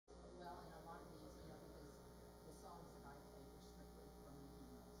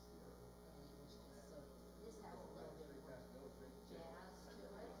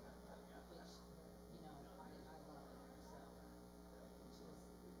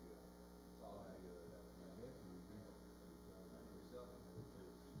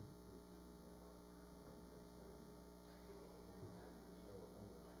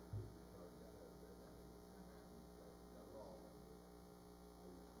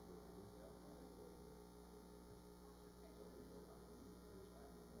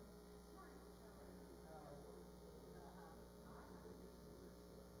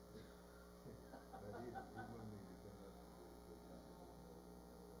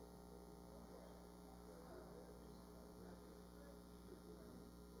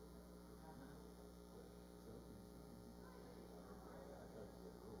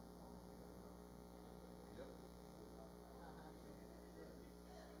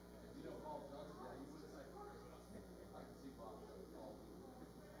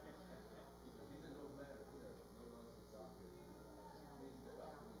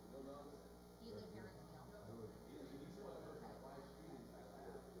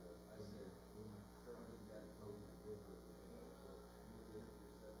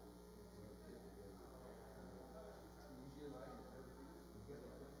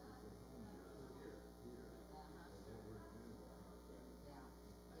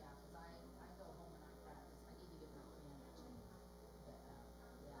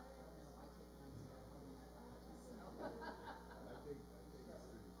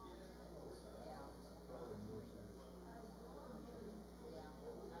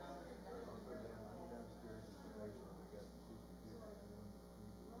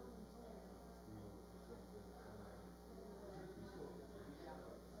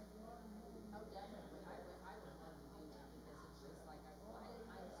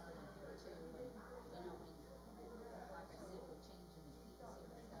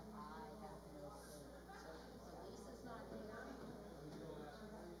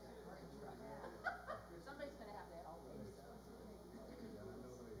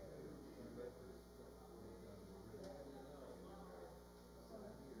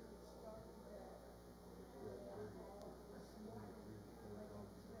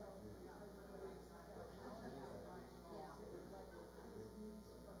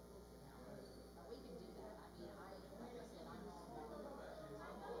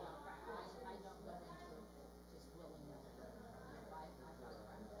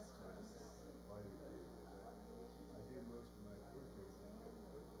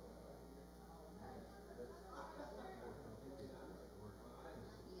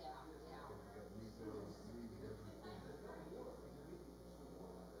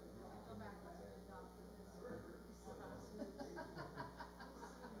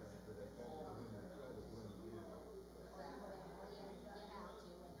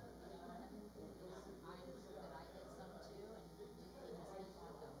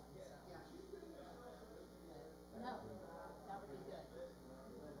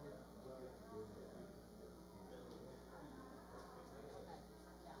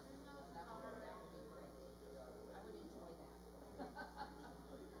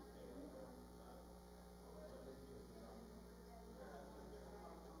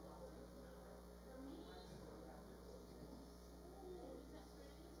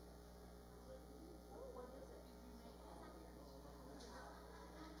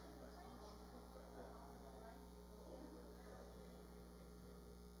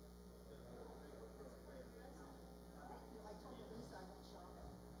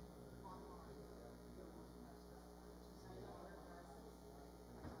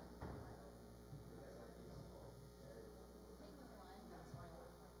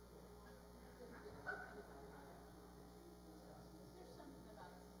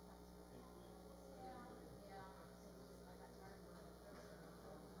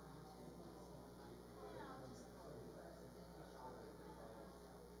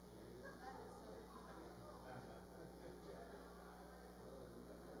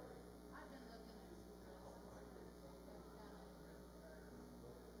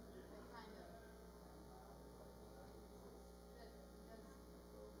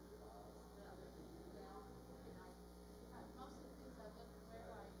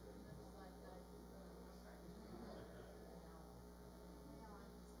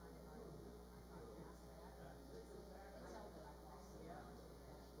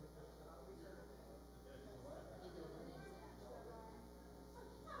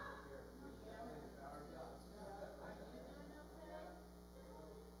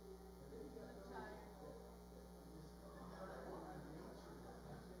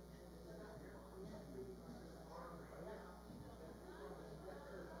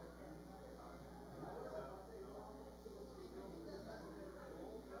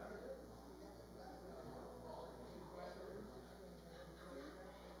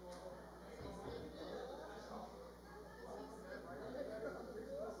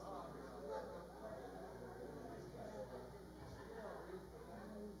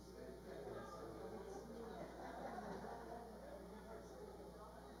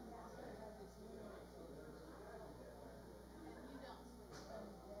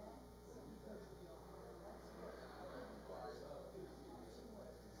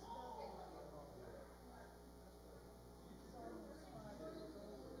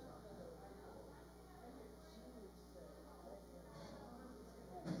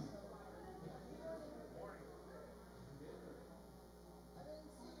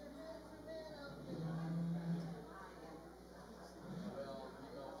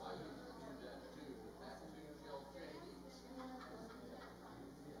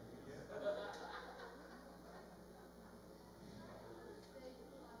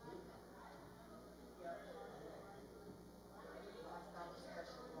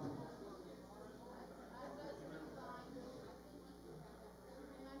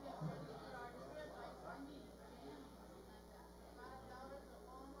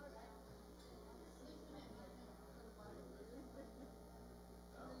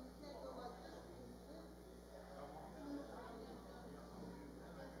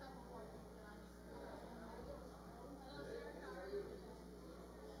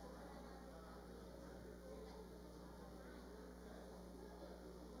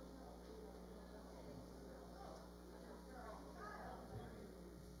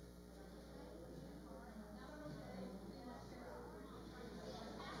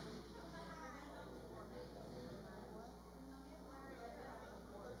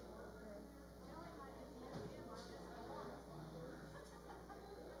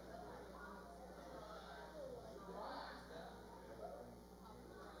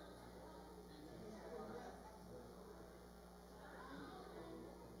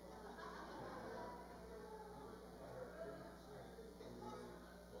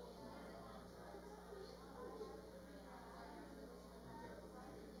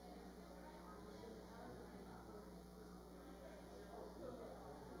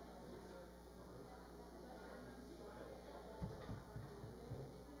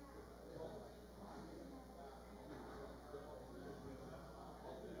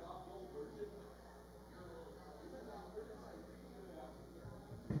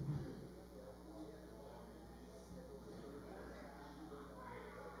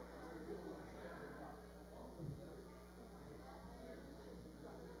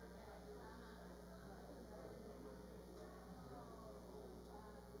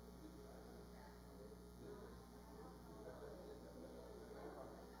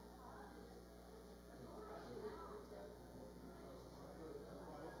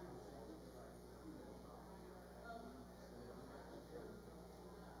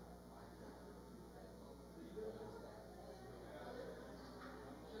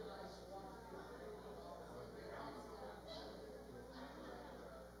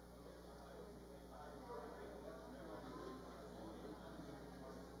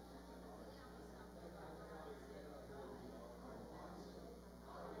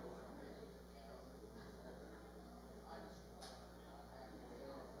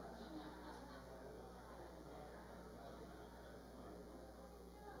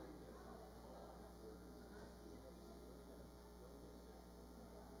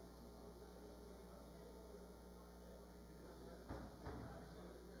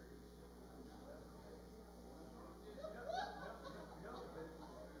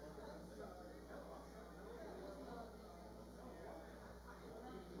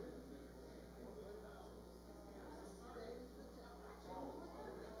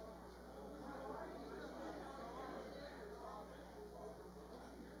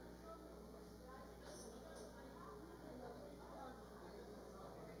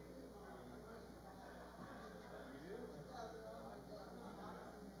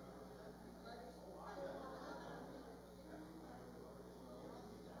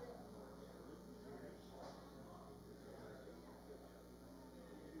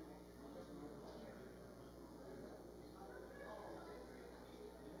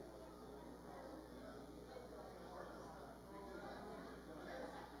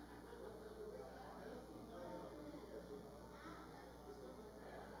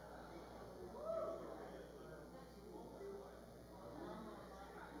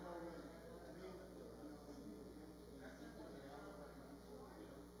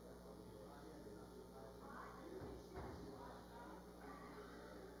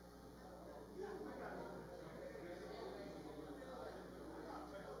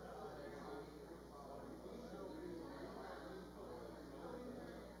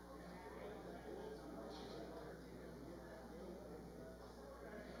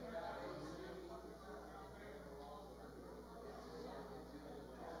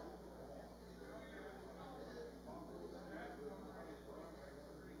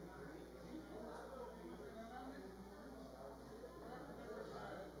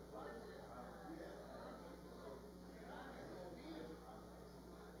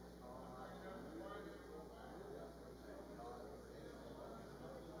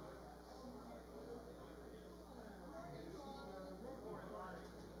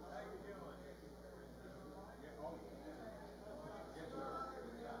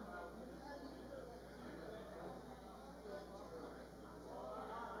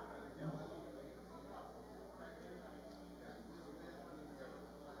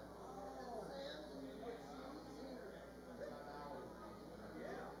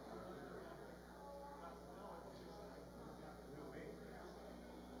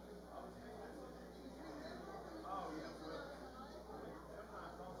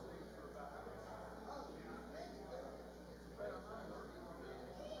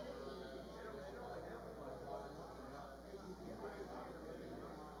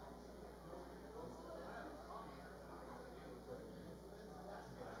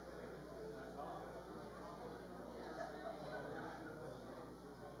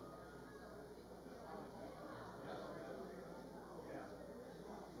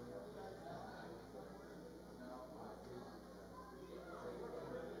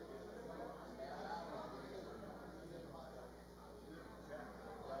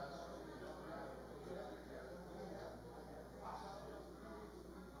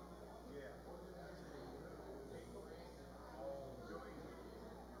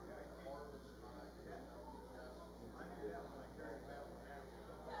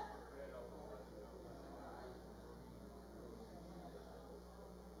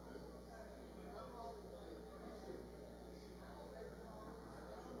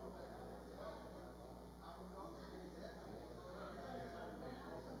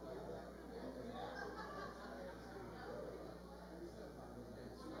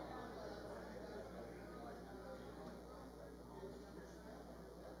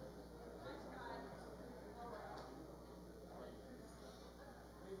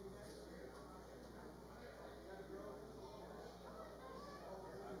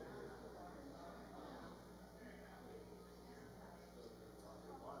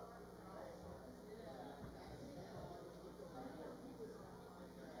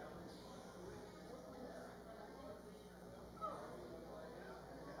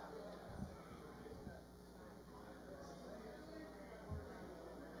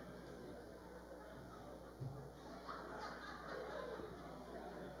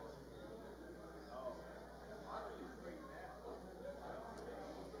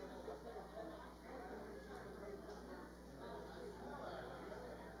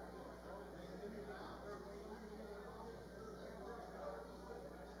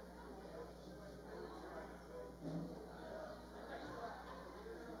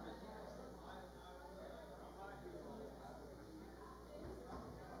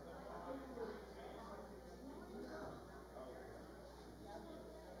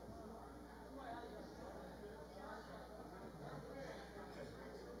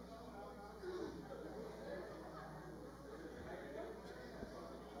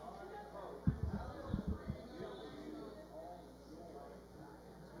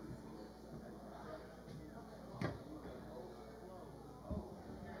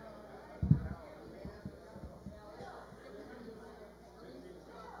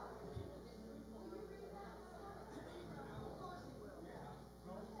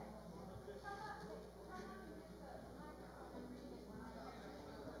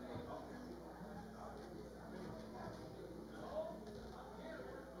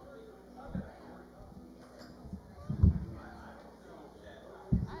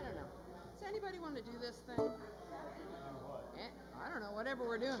want to do this thing? I don't know, whatever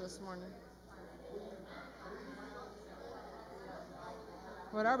we're doing this morning.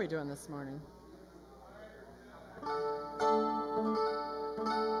 What are we doing this morning?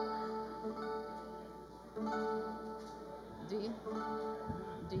 D.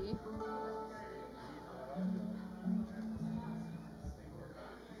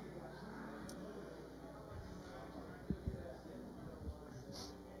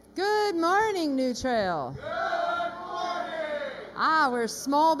 Good morning, New Trail. Good morning. We're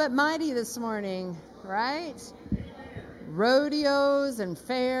small but mighty this morning, right? Rodeos and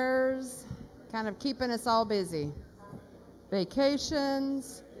fairs, kind of keeping us all busy.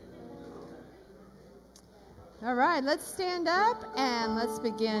 Vacations. All right, let's stand up and let's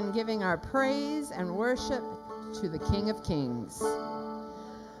begin giving our praise and worship to the King of Kings.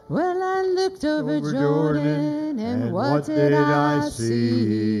 Well, I looked over Jordan, and what did I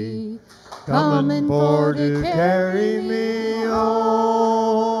see? Coming for to carry me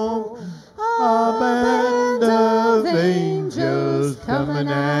home. A band of angels coming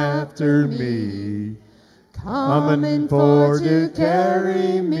after me, coming for to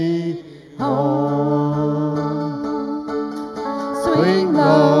carry me home. Swing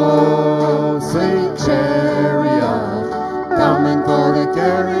low, sweet chariot, coming for to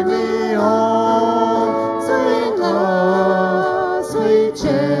carry me home. Swing low, sweet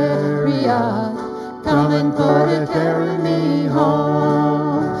chariot, coming for to carry me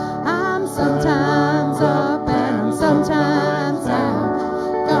home. I'm sometimes up and I'm sometimes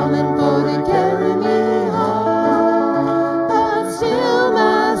out, coming for to carry me home. But still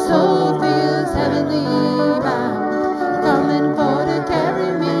my soul feels heavenly bound, coming for to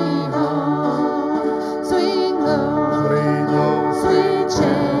carry me home. Swing low, sweet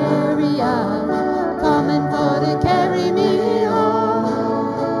chariot, coming for to carry me home.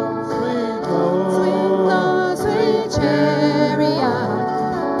 Swing low, sweet chariot,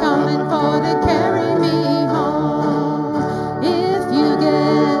 coming for to carry me home. If you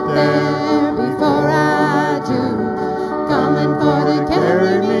get there before I do, coming for to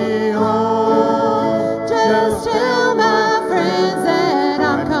carry me home. Just tell my friends that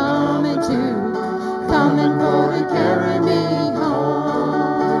I'm coming too, coming for to carry me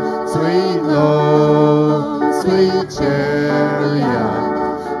home. Swing low, sweet chariot,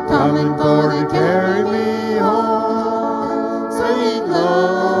 coming for to carry me home. Swing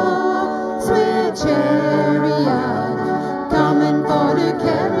low, sweet chariot, coming for to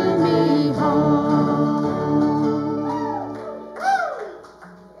carry me home.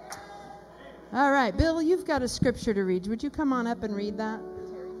 All right, Bill, you've got a scripture to read. Would you come on up and read that?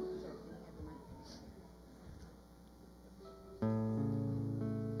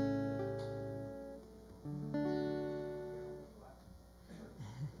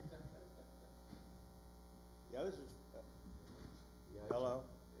 Yeah, this is. Hello.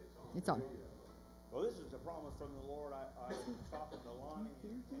 It's on. Well, this is the promise from the Lord. I was talking to Lonnie,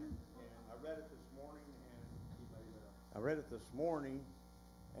 and I read it this morning,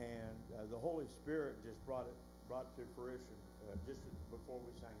 and the Holy Spirit just brought it to fruition just before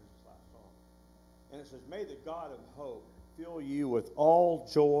we sang this last song. And it says, "May the God of hope fill you with all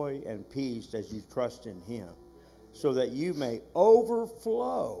joy and peace as you trust in Him, so that you may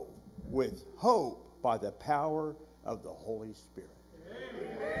overflow with hope by the power of the Holy Spirit."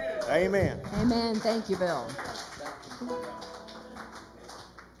 Amen. Amen. Thank you, Bill.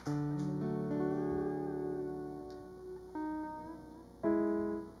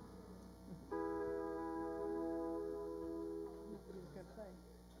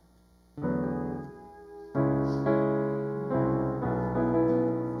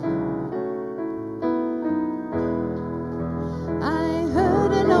 I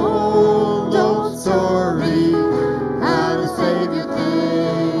heard an old story, how the Savior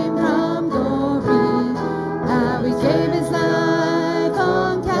came from glory, how He gave His life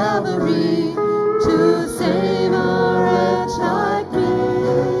on Calvary to save a wretch like me.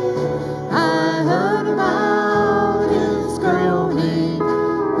 I heard about His groaning,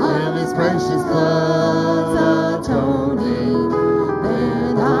 of His precious blood's atoning.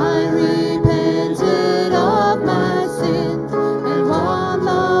 Then I repented of my sins and won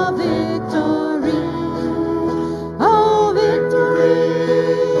the victory. Oh, victory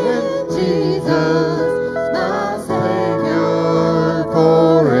in Jesus, my Savior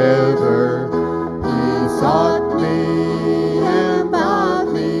forever. He sought me and bought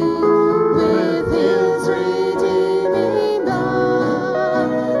me with His redeeming blood.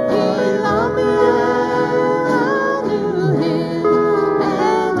 He loved me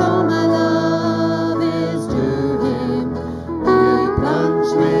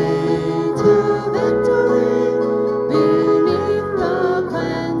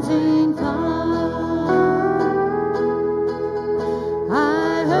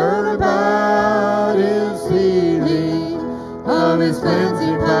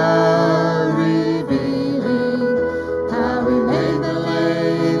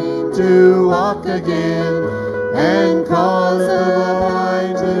to walk again and cause the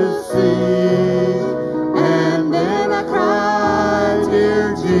blind to see. And then I cried,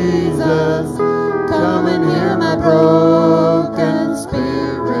 dear Jesus, come and heal my broken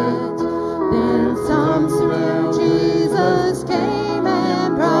spirit. Then some sweet Jesus came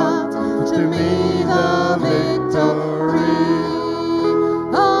and brought to me the victory.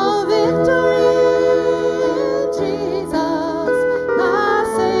 Oh, victory in Jesus, my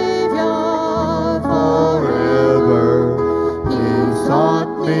Savior forever. He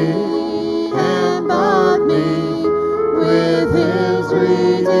sought me and bought me with his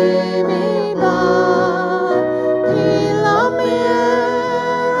redeeming blood. He loved me ere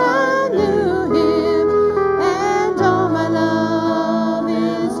I knew him, and all my love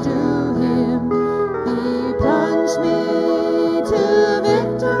is to him. He plunged me to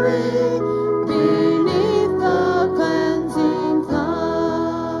victory beneath the cleansing flood.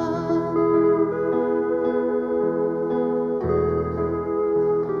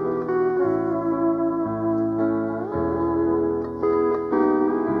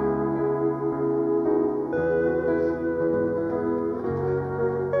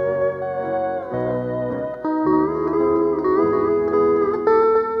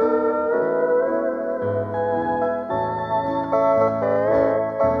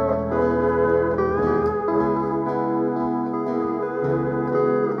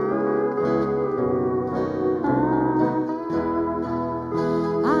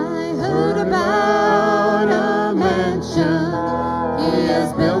 I heard about a mansion he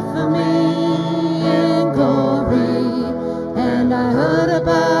has built for me in glory, and I heard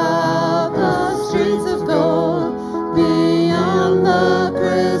about the streets of gold beyond the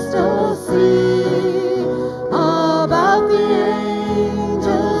crystal sea, about the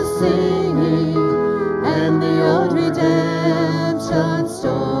angels singing and the old redemption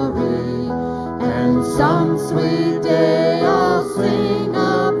story, and some sweet day I'll sing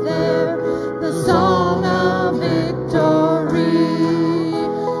up there the song of victory.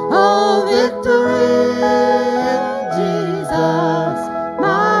 Oh, victory in Jesus,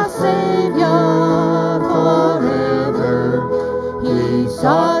 my Savior forever. He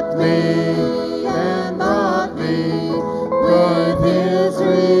sought me and bought me with his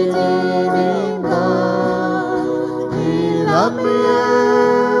redeeming blood. He loved me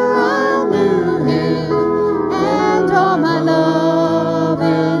ere I knew him, and all my love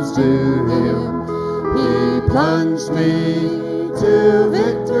is to him. He plunged me to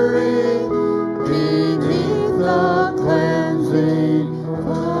victory beneath the cleansing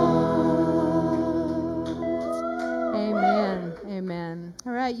flood. Amen. Amen.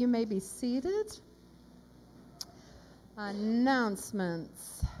 All right, you may be seated.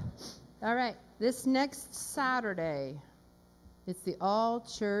 Announcements. All right, this next Saturday, it's the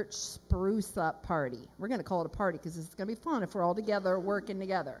all-church spruce up party. We're going to call it a party because it's going to be fun if we're all together working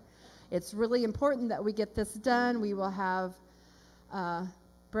together. It's really important that we get this done. We will have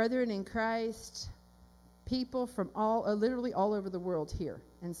brethren in Christ, people from literally all over the world here.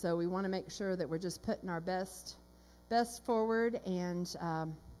 And so we want to make sure that we're just putting our best forward, and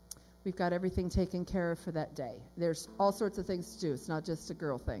we've got everything taken care of for that day. There's all sorts of things to do. It's not just a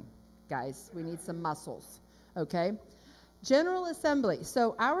girl thing. Guys, we need some muscles, okay? General Assembly.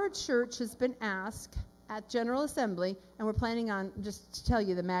 So our church has been asked at General Assembly, and we're planning on, just to tell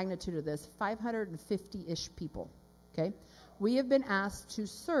you the magnitude of this, 550-ish people, okay? We have been asked to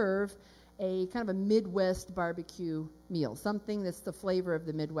serve a kind of a Midwest barbecue meal, something that's the flavor of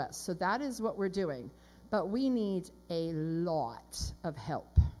the Midwest. So that is what we're doing. But we need a lot of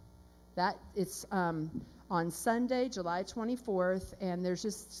help. That it's on Sunday, July 24th, and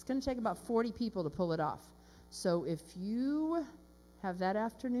it's going to take about 40 people to pull it off. So if you have that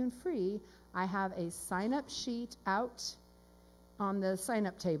afternoon free, I have a sign-up sheet out on the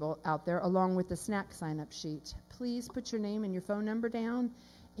sign-up table out there, along with the snack sign-up sheet. Please put your name and your phone number down,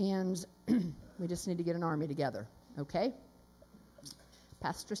 and we just need to get an army together, okay?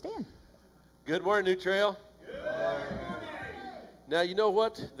 Pastor Stan. Good morning, New Trail. Good morning. Now, you know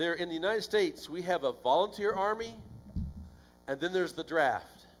what? There in the United States, we have a volunteer army, and then there's the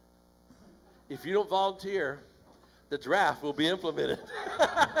draft. If you don't volunteer, the draft will be implemented.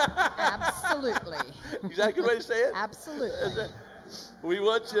 Absolutely. Is that a good way to say it? Absolutely. We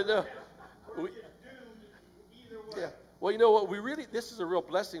want you to know. Yeah. Well, you know what? This is a real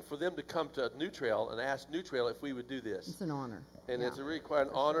blessing for them to come to New Trail and ask New Trail if we would do this. It's an honor. And it's really quite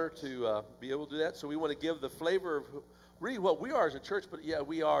an honor to be able to do that. So we want to give the flavor of really what we are as a church, but yeah,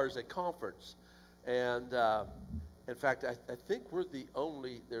 we are as a conference. And In fact, I think we're the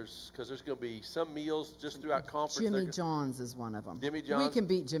only, because there's going to be some meals just throughout conference. Jimmy John's is one of them. Jimmy John's. We can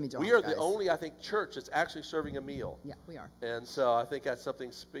beat Jimmy John's, We are guys. the only, I think, church that's actually serving a meal. Yeah, we are. And so I think that's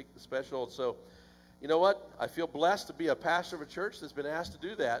something special. So, you know what? I feel blessed to be a pastor of a church that's been asked to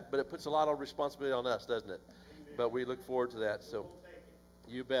do that, but it puts a lot of responsibility on us, doesn't it? But we look forward to that. So,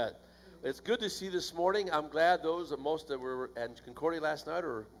 you bet. It's good to see this morning. I'm glad most that were at Concordia last night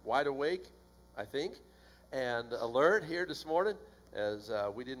are wide awake, I think, and alert here this morning, as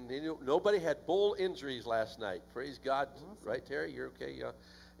nobody had bull injuries last night. Praise God. Awesome. Right, Terry? You're okay?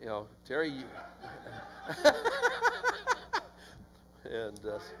 Terry. And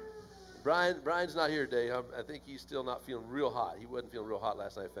Brian's not here today. I think he's still not feeling real hot. He wasn't feeling real hot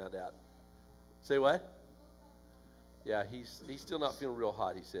last night, I found out. Say what? Yeah, he's still not feeling real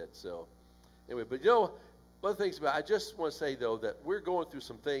hot, he said. So, anyway, but one of the things I just want to say, though, that we're going through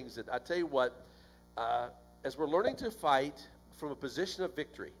some things that I tell you what, as we're learning to fight from a position of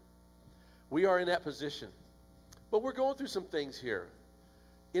victory, we are in that position. But we're going through some things here,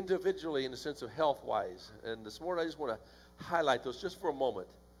 individually in the sense of health-wise. And this morning I just want to highlight those just for a moment,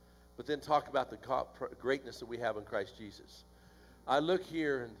 but then talk about the greatness that we have in Christ Jesus. I look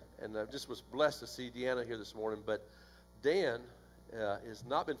here, and I just was blessed to see Deanna here this morning, but Dan has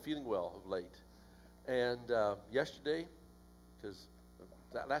not been feeling well of late. And yesterday, because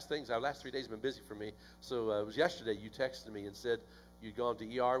last 3 days have been busy for me, so it was yesterday you texted me and said you'd gone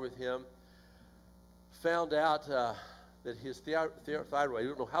to ER with him, found out that his thyroid, I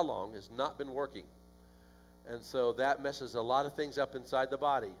don't know how long, has not been working. And so that messes a lot of things up inside the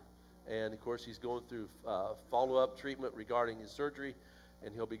body. And, of course, he's going through follow-up treatment regarding his surgery,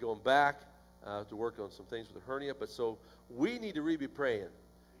 and he'll be going back to work on some things with the hernia. But so we need to really be praying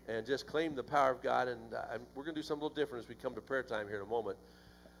and just claim the power of God. And we're going to do something a little different as we come to prayer time here in a moment.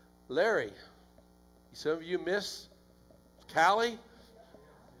 Larry, some of you miss Cali,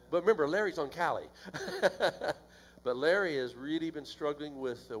 but remember, Larry's on Cali. But Larry has really been struggling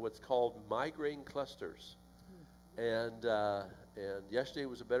with what's called migraine clusters. And yesterday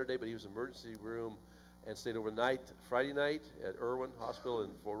was a better day, but he was in the emergency room and stayed overnight Friday night at Irwin Hospital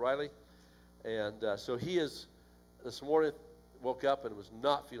in Fort Riley. And so he is, this morning, woke up and was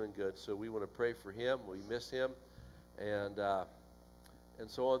not feeling good. So we want to pray for him. We miss him. And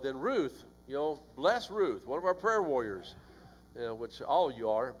so on. Then Ruth, bless Ruth, one of our prayer warriors, which all of you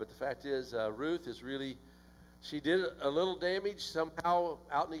are. But the fact is, Ruth is really, she did a little damage somehow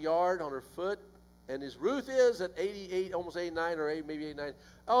out in the yard on her foot. And as Ruth is at 88, almost 89, or maybe 89,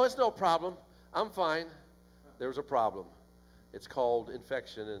 oh, it's no problem. I'm fine. There's a problem. It's called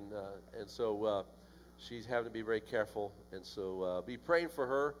infection, and so she's having to be very careful. And so be praying for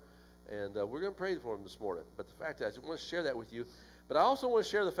her, and we're going to pray for him this morning. But the fact is, I just want to share that with you. But I also want to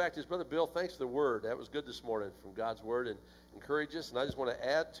share the fact is, Brother Bill, thanks for the word. That was good this morning from God's word, and encourage us. And I just want to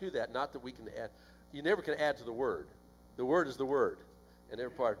add to that, not that we can add. You never can add to the word. The word is the word, and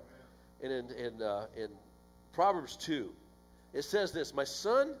every part. And in Proverbs 2, it says this, "My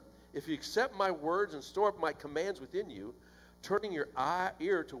son, if you accept my words and store up my commands within you, turning your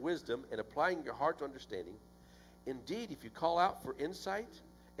ear to wisdom and applying your heart to understanding, indeed, if you call out for insight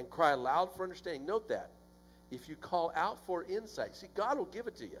and cry aloud for understanding," note that, if you call out for insight, see, God will give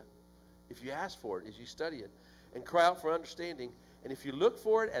it to you if you ask for it, as you study it, and cry out for understanding, and if you look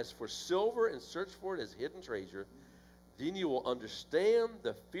for it as for silver and search for it as hidden treasure, then you will understand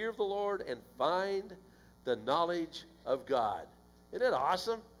the fear of the Lord and find the knowledge of God. Isn't that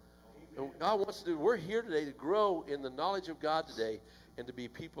awesome? And God wants to do, we're here today to grow in the knowledge of God today and to be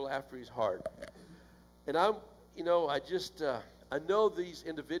people after his heart. And I know these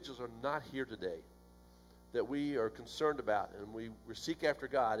individuals are not here today that we are concerned about, and we seek after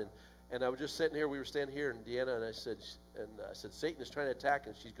God. And I was just sitting here, we were standing here, and Deanna, and I said, Satan is trying to attack,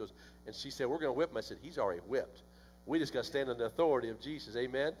 and she said, we're going to whip him. I said, he's already whipped. We just got to stand on the authority of Jesus.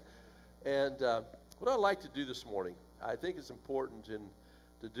 Amen. And what I'd like to do this morning, I think it's important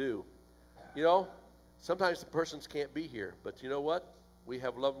to do. Sometimes the persons can't be here, but you know what? We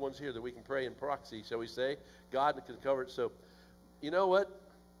have loved ones here that we can pray in proxy, shall we say. God can cover it. So, you know what,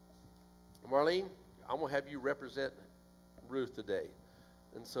 Marlene, I'm going to have you represent Ruth today.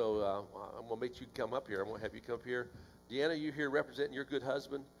 And so I'm going to make you come up here. I'm going to have you come up here. Deanna, you here representing your good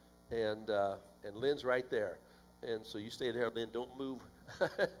husband, and Lynn's right there. And so you stay there, Lynn. Don't move.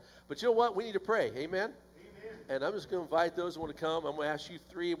 But you know what? We need to pray. Amen? Amen. And I'm just going to invite those who want to come. I'm going to ask you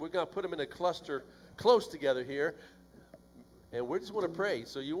three. We're going to put them in a cluster close together here. And we just want to pray.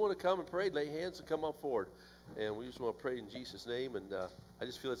 So you want to come and pray, lay hands and come up forward. And we just want to pray in Jesus' name. And I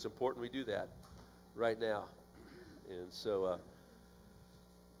just feel it's important we do that right now. And so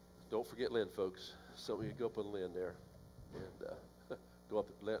don't forget Lynn, folks. So we go up on Lynn there, and go up.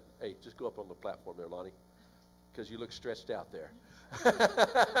 Hey, just go up on the platform there, Lonnie, because you look stretched out there.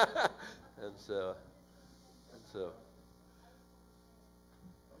 and so,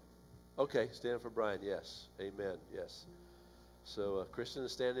 okay, stand for Brian. Yes, amen. Yes. So Kristen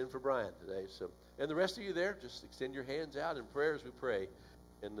is standing in for Brian today. So, and the rest of you there, just extend your hands out in prayer as we pray.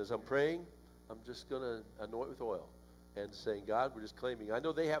 And as I'm praying, I'm just going to anoint with oil and saying, God, we're just claiming. I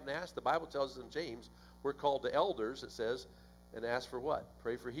know they haven't asked. The Bible tells us in James, we're called to elders, it says, and ask for what?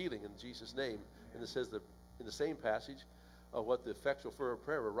 Pray for healing in Jesus' name. And it says that in the same passage of what the effectual fervent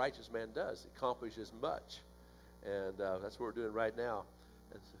prayer of a righteous man does. It accomplishes much. And that's what we're doing right now.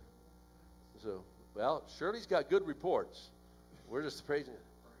 And so, well, Shirley's got good reports. We're just praising it.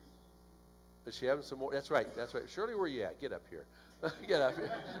 Is she having some more? That's right. That's right. Shirley, where are you at? Get up here. Get up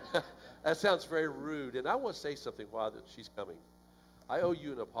here. That sounds very rude. And I want to say something while she's coming. I owe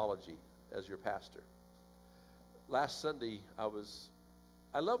you an apology as your pastor. Last Sunday,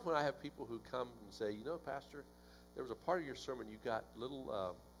 I love when I have people who come and say, you know, Pastor, there was a part of your sermon you got a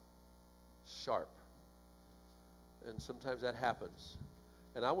little sharp. And sometimes that happens.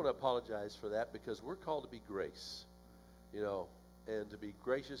 And I want to apologize for that because we're called to be grace, you know, and to be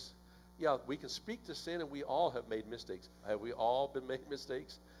gracious. Yeah, we can speak to sin, and we all have made mistakes. Have we all been making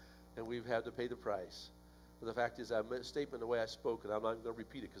mistakes? And we've had to pay the price. But the fact is, I made a statement the way I spoke, and I'm not going to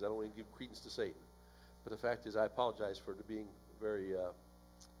repeat it because I don't want to give credence to Satan. But the fact is, I apologize for being very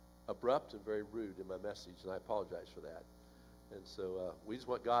abrupt and very rude in my message, and I apologize for that. And so we just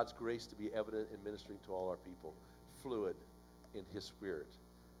want God's grace to be evident in ministering to all our people, fluid in His Spirit.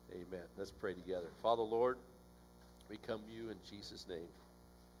 Amen. Let's pray together. Father, Lord, we come to you in Jesus' name.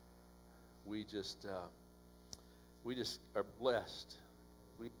 We just are blessed.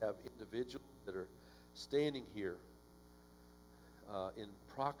 We have individuals that are standing here in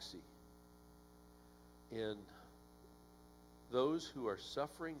proxy, in those who are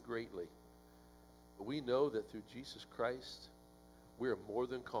suffering greatly. But we know that through Jesus Christ, we are more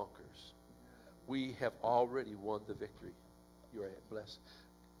than conquerors. We have already won the victory. You are blessed.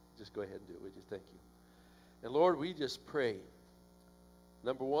 Just go ahead and do it. We just thank you. And Lord, we just pray.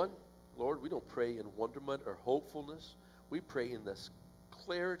 Number one, Lord, we don't pray in wonderment or hopefulness. We pray in this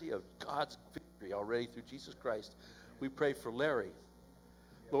clarity of God's victory already through Jesus Christ. We pray for Larry.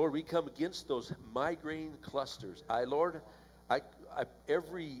 Lord, we come against those migraine clusters. Lord,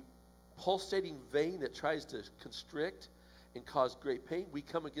 every pulsating vein that tries to constrict and cause great pain, we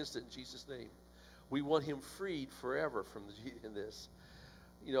come against it in Jesus' name. We want him freed forever from this.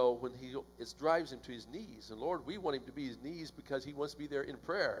 You know, when it drives him to his knees. And Lord, we want him to be his knees because he wants to be there in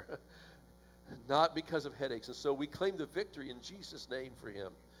prayer, not because of headaches. And so we claim the victory in Jesus' name for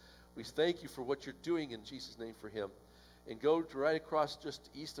him. We thank you for what you're doing in Jesus' name for him. And go to right across just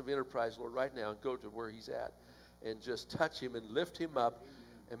east of Enterprise, Lord, right now, and go to where he's at. And just touch him and lift him up.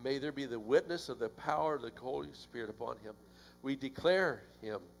 And may there be the witness of the power of the Holy Spirit upon him. We declare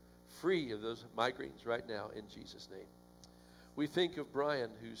him free of those migraines right now in Jesus' name. We think of Brian,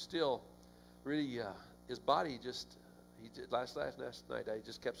 who still really, his body just, he did last night, I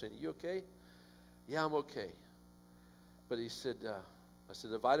just kept saying, "Are you okay?" "Yeah, I'm okay." But he said, I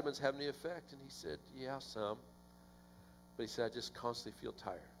said, "The vitamins have any effect?" And he said, "Yeah, some." But he said, "I just constantly feel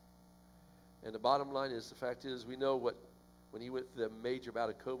tired." And the bottom line is, the fact is, we know when he went through the major bout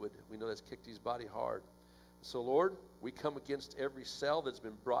of COVID, we know that's kicked his body hard. So, Lord, we come against every cell that's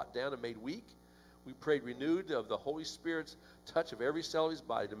been brought down and made weak. We prayed renewed of the Holy Spirit's touch of every cell of his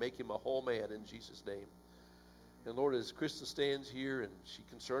body to make him a whole man in Jesus' name. And Lord, as Krista stands here and she's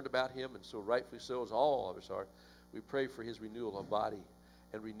concerned about him, and so rightfully so, as all of us are, we pray for his renewal of body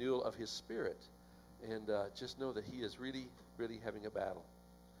and renewal of his spirit. And just know that he is really, really having a battle.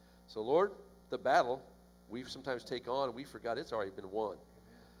 So, Lord, the battle we sometimes take on and we forgot it's already been won.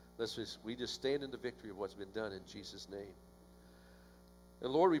 We just stand in the victory of what's been done in Jesus' name.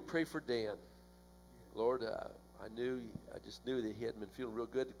 And Lord, we pray for Dan. Lord, I just knew that he hadn't been feeling real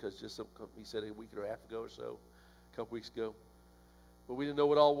good because he said a week or a half ago or so, a couple weeks ago. But we didn't know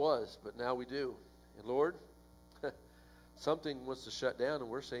what all was, but now we do. And Lord, something wants to shut down, and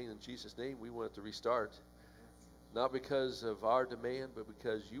we're saying in Jesus' name we want it to restart. Not because of our demand, but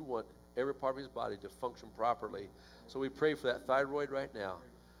because you want every part of his body to function properly. So we pray for that thyroid right now.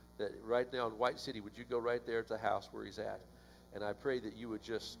 That right now in White City, would you go right there at the house where he's at? And I pray that you would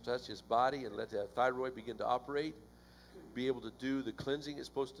just touch his body and let that thyroid begin to operate, be able to do the cleansing it's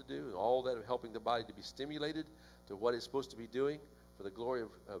supposed to do, and all that of helping the body to be stimulated to what it's supposed to be doing for the glory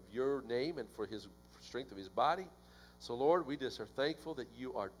of your name and for his strength of his body. So, Lord, we just are thankful that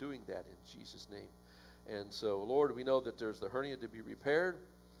you are doing that in Jesus' name. And so, Lord, we know that there's the hernia to be repaired.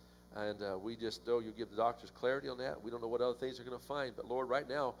 And we just know you'll give the doctors clarity on that. We don't know what other things they're going to find. But, Lord, right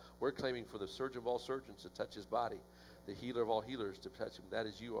now, we're claiming for the surgeon of all surgeons to touch his body, the healer of all healers to touch him. That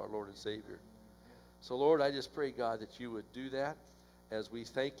is you, our Lord and Savior. So, Lord, I just pray, God, that you would do that as we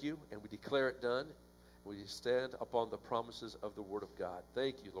thank you and we declare it done. We stand upon the promises of the Word of God.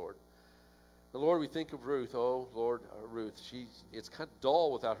 Thank you, Lord. And, Lord, we think of Ruth. Oh, Lord, Ruth, it's kind of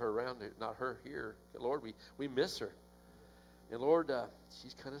dull without her around, not her here. Lord, we miss her. And, Lord,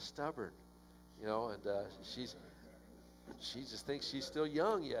 she's kind of stubborn, you know, and she just thinks she's still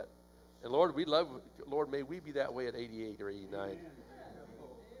young yet. And, Lord, Lord, may we be that way at 88 or 89.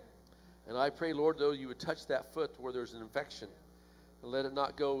 And I pray, Lord, though, you would touch that foot where there's an infection and let it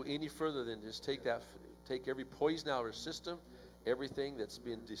not go any further than just take every poison out of her system, everything that's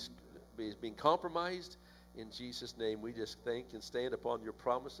being compromised. In Jesus' name, we just thank and stand upon your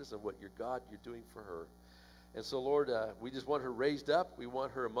promises and what you're doing for her. And so, Lord, we just want her raised up. We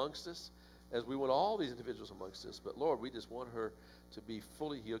want her amongst us, as we want all these individuals amongst us. But, Lord, we just want her to be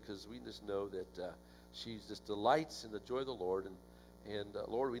fully healed, because we just know that she just delights in the joy of the Lord. And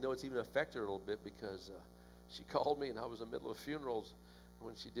Lord, we know it's even affected her a little bit, because she called me, and I was in the middle of funerals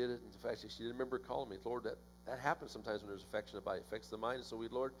when she did it. And the fact that she didn't remember calling me, Lord, that happens sometimes when there's affection of the body. It affects the mind. And so,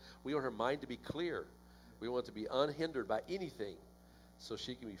 Lord, we want her mind to be clear. We want it to be unhindered by anything, so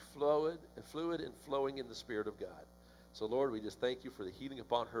she can be fluid and flowing in the Spirit of God. So, Lord, we just thank you for the healing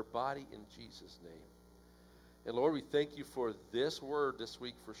upon her body in Jesus' name. And, Lord, we thank you for this word this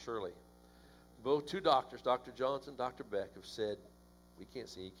week for Shirley. Both two doctors, Dr. Johnson, Dr. Beck, have said, we can't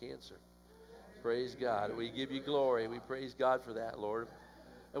see any cancer. Praise God. We give you glory. We praise God for that, Lord.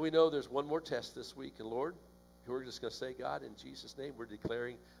 And we know there's one more test this week. And, Lord, we're just going to say, God, in Jesus' name, we're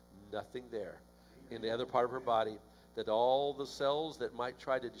declaring nothing there in the other part of her body, that all the cells that might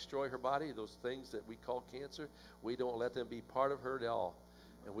try to destroy her body, those things that we call cancer, we don't let them be part of her at all.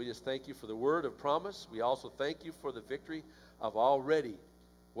 And we just thank you for the word of promise. We also thank you for the victory of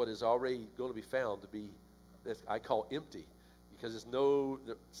what is already going to be found to be, I call empty, because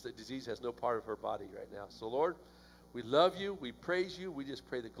the disease has no part of her body right now. So, Lord, we love you. We praise you. We just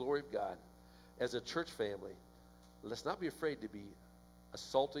pray the glory of God. As a church family, let's not be afraid to be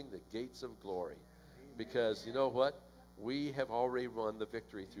assaulting the gates of glory. Because you know what? We have already won the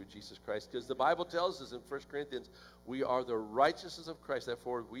victory through Jesus Christ. Because the Bible tells us in 1 Corinthians, we are the righteousness of Christ.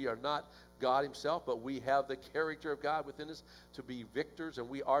 Therefore, we are not God himself, but we have the character of God within us to be victors. And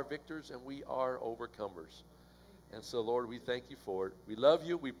we are victors, and we are overcomers. And so, Lord, we thank you for it. We love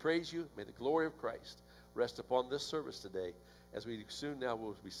you. We praise you. May the glory of Christ rest upon this service today. As we soon now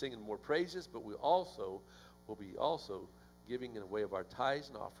will be singing more praises, but we will be giving in a way of our tithes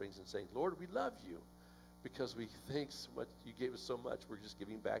and offerings and saying, Lord, we love you. Because we think so much, you gave us so much, we're just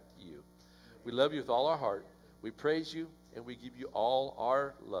giving back to you. We love you with all our heart. We praise you, and we give you all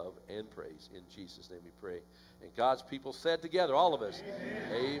our love and praise. In Jesus' name we pray. And God's people said together, all of us,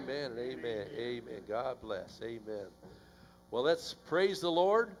 amen, amen and amen. Amen. God bless. Amen. Well, let's praise the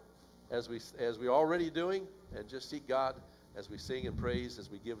Lord as we're already doing, and just seek God as we sing and praise,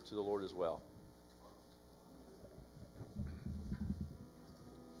 as we give to the Lord as well.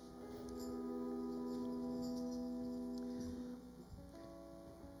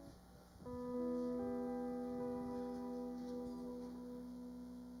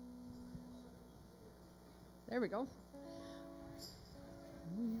 There we go.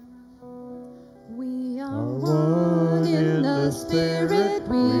 We are one in the Spirit.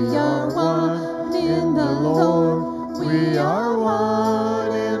 We are one in the Lord. We are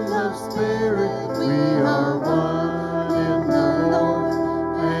one in the Spirit. We are one in the Lord.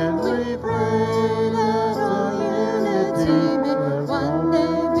 And we pray that our unity may one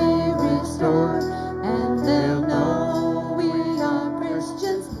day be restored. And they'll know we are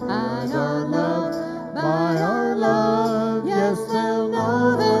Christians by our love. By our love, yes, they'll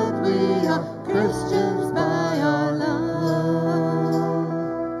know that we are Christians by our love.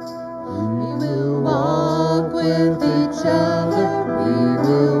 We will walk with each other, we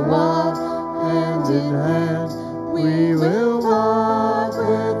will walk hand in hand. We will walk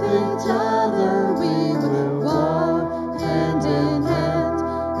with each other, we will walk hand in hand.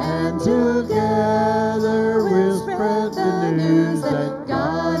 And together we'll spread the news that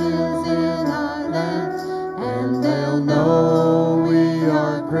God is in our land. And they'll know we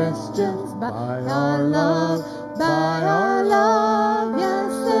are Christians by our love, by our love.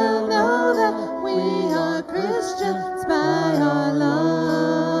 Yes, they'll know that we are Christians by our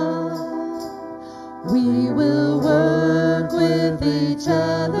love. We will work with each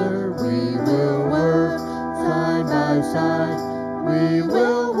other, we will work side by side. We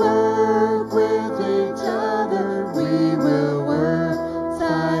will work with each other, we will work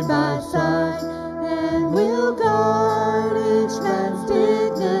side by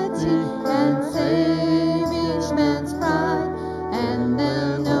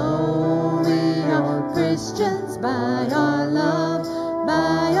by our love,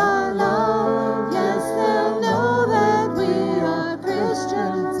 by our love. Yes, they'll know that we are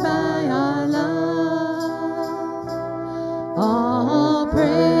Christians by our love. All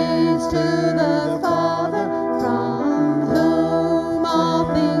praise to the Father, from whom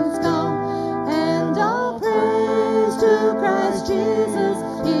all things come, and all praise to Christ Jesus,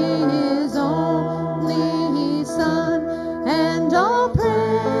 His only Son, and all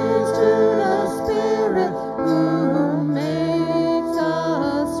praise to the Spirit who makes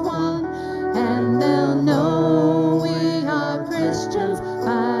us one. And they'll know we are Christians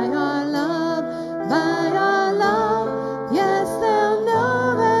by our love, by our love. Yes, they'll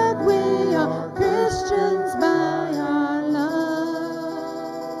know that we are Christians by our love.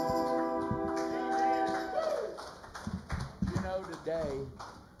 You know, today,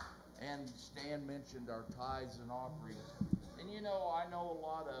 and Stan mentioned our tithes and offerings, and you know, I know a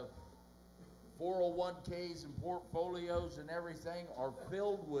lot of 401ks and portfolios and everything are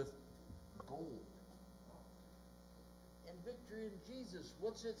filled with gold. And victory in Jesus,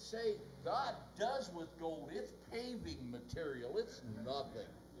 what's it say God does with gold? It's paving material. It's nothing.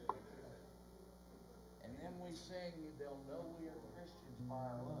 And then we sing, they'll know we are Christians by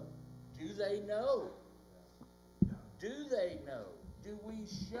our love. Do they know? Do they know? Do we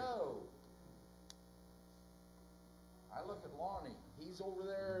show? I look at Lonnie. He's over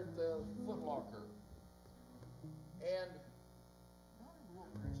there at the Foot Locker. And not a real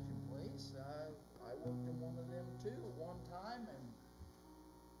Christian place. I worked in one of them too at one time, and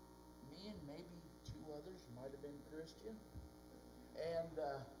me and maybe two others might have been Christian. And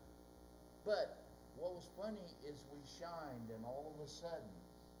but what was funny is we shined, and all of a sudden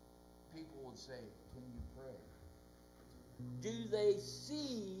people would say, "Can you pray?" Do they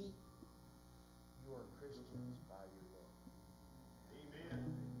see you are Christians by your love?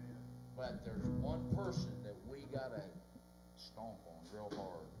 Amen. But there's one person that we gotta stomp on real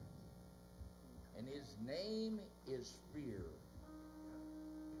hard, and his name is fear.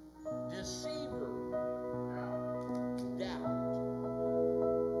 Deceiver. Doubt.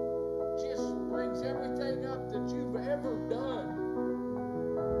 Just brings everything up that you've ever done.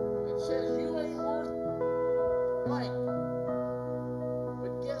 It says you ain't worth blank.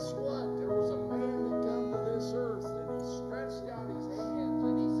 But guess what? There was a man that come to this earth, and he stretched out his hands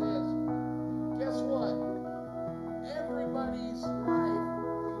and he says, guess what? Everybody's life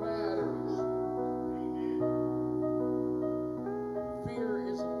matters. Fear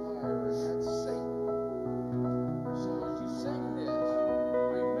is a liar, and that's Satan. So as you sing this,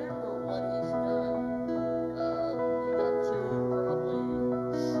 remember what he's done. You got two probably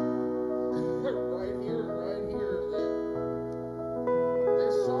right here, that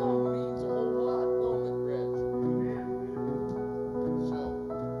this song means a whole lot, don't it, Reg? So,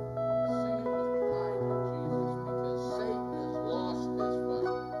 sing it with pride in Jesus, because Satan has lost this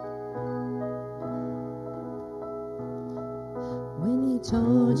fight. When he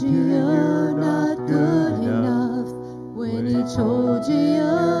told you you're not good enough, when he told you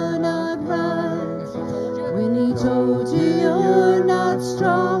you're not right, when he told you you're not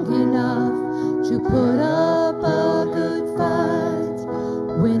strong enough to put up a good fight,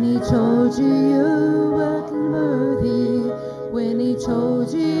 when he told you you weren't worthy, when he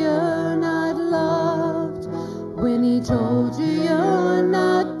told you you're not loved, when he told you you're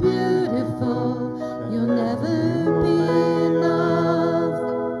not beautiful, you'll never be enough.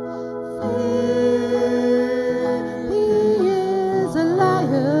 He is a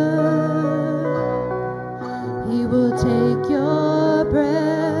liar. He will take your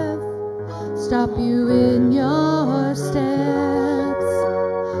breath, stop you in your steps.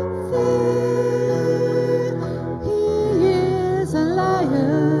 Fear, he is a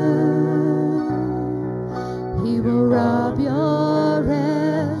liar. He will rob your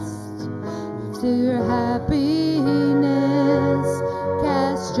rest, steal your happiness,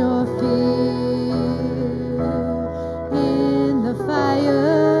 cast your fear in the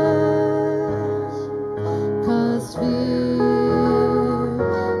fire. 'Cause fear,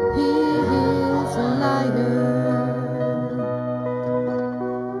 he is a liar.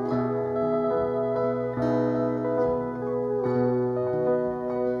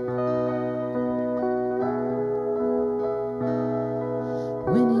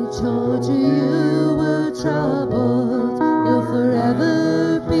 When he told you you were troubled, you'll forever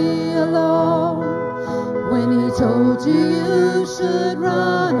be alone. When he told you you should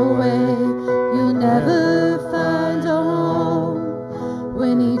run away, you'll never find a home.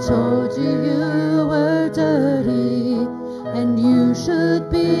 When he told you you were dirty and you should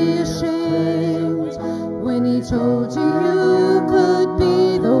be ashamed. When he told you you could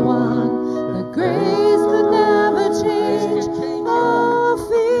be the one that grace could never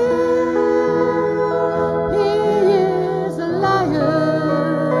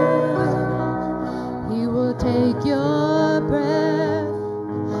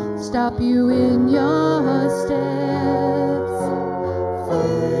stop you in your steps.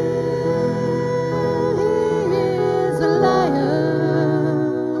 Fear, he is a liar.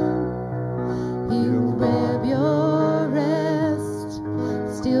 He'll rob your rest,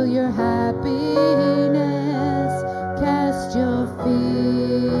 steal your happiness, cast your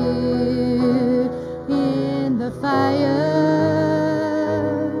fear in the fire.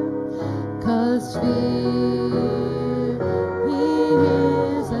 'Cause fear, he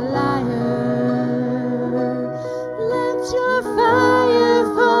is a liar. Let your fire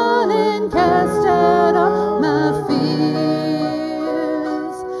fall and cast out all my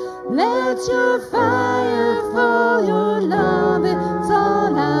fears. Let your fire fall, your love is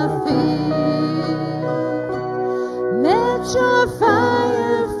all I feel. Let your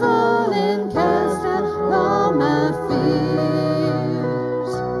fire fall and cast out all my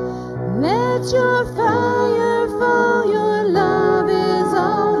fears. Let your fire fall, your love is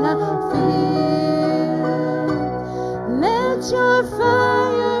all I feel. Let your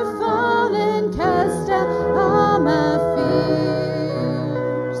fire fall and cast out all my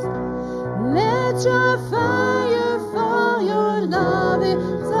fears. Let your fire fall, your love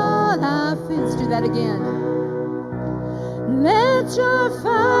is all I feel. Let's do that again. Let your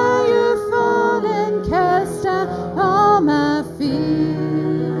fire fall and cast out all my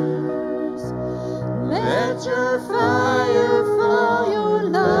fears. Let your fire fall, your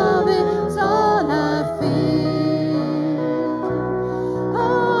love is all I feel.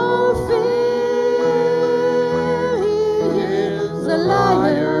 Oh, fear, he is a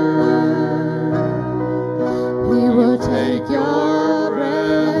liar. He will take your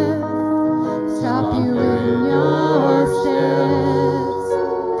breath, stop you in your steps.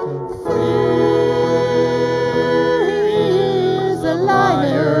 Fear, he is a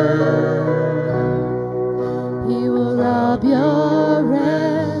liar. He will rob your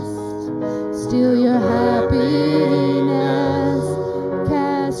rest, steal your happiness,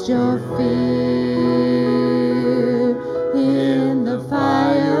 cast your fear in the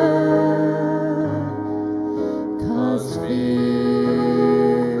fire. 'Cause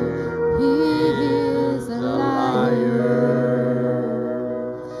fear, he is a liar.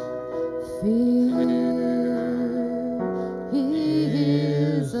 Fear, he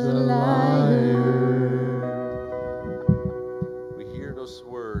is a liar. We hear those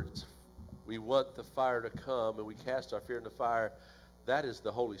words. We want the fire to come, and we cast our fear in the fire. That is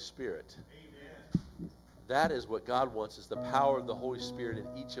the Holy Spirit. That is what God wants, is the power of the Holy Spirit in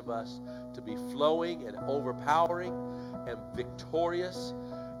each of us to be flowing and overpowering and victorious.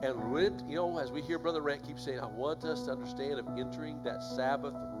 And when, you know, as we hear Brother Rant keep saying, I want us to understand of entering that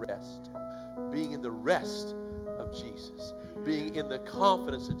Sabbath rest, being in the rest of Jesus, being in the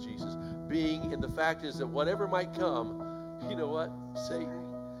confidence of Jesus, being in the fact is that whatever might come, you know what? Say,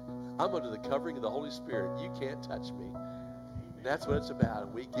 I'm under the covering of the Holy Spirit. You can't touch me. And that's what it's about,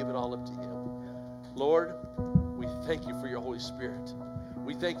 and we give it all up to Him. Lord, we thank you for your Holy Spirit.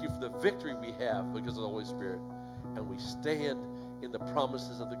 We thank you for the victory we have because of the Holy Spirit. And we stand in the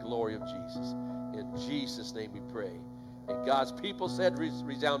promises of the glory of Jesus. In Jesus' name we pray. And God's people said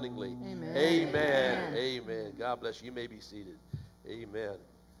resoundingly, Amen. Amen. Amen. God bless you. You may be seated. Amen.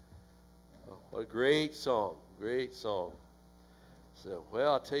 Oh, what a great song. Great song. So,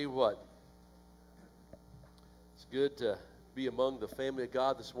 well, I'll tell you what. It's good to be among the family of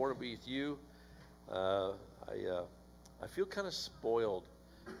God this morning, be with you. I feel kind of spoiled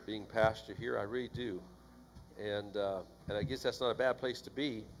being pastor here. I really do. And I guess that's not a bad place to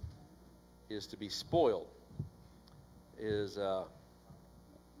be, is to be spoiled. You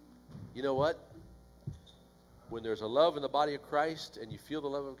know what? When there's a love in the body of Christ and you feel the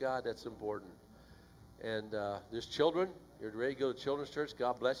love of God, that's important. And there's children. You're ready to go to children's church.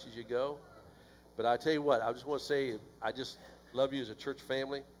 God bless you as you go. But I tell you what, I just want to say, I just love you as a church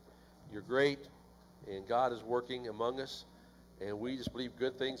family. You're great, and God is working among us. And we just believe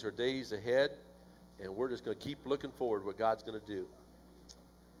good things are days ahead. And we're just going to keep looking forward to what God's going to do.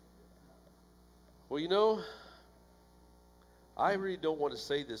 Well, you know, I really don't want to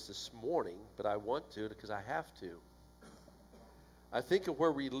say this morning, but I want to because I have to. I think of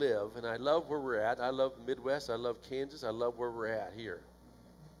where we live, and I love where we're at. I love the Midwest. I love Kansas. I love where we're at here.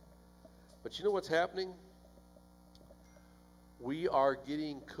 But you know what's happening? We are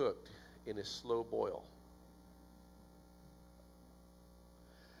getting cooked in a slow boil.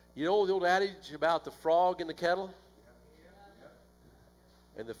 You know the old adage about the frog in the kettle?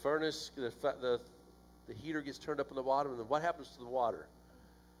 And the furnace, the heater gets turned up on the bottom, and then what happens to the water?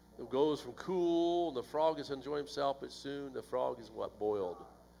 It goes from cool, and the frog is enjoying himself, but soon the frog is what? Boiled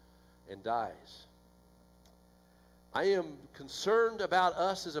and dies. I am concerned about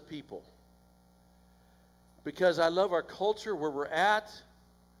us as a people because I love our culture, where we're at,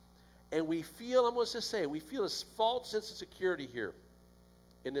 and we feel, I'm going to just say, we feel a false sense of security here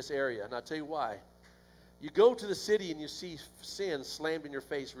in this area, and I'll tell you why. You go to the city and you see sin slammed in your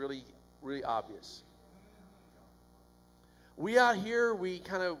face, really, really obvious. We out here, we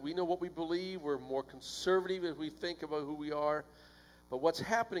know what we believe. We're more conservative as we think about who we are. But what's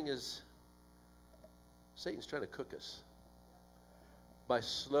happening is Satan's trying to cook us by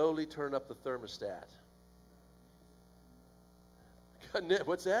slowly turning up the thermostat.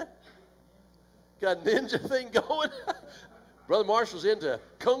 What's that? Got a ninja thing going? Brother Marshall's into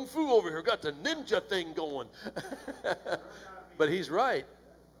kung fu over here. Got the ninja thing going. But he's right.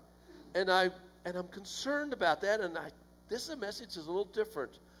 And I'm concerned about that. And this message is a little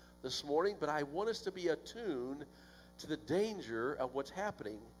different this morning, but I want us to be attuned to the danger of what's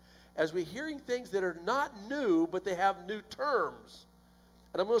happening as we're hearing things that are not new, but they have new terms.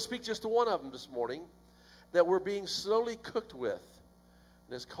 And I'm going to speak just to one of them this morning that we're being slowly cooked with.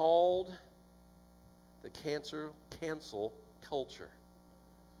 And it's called the cancel culture.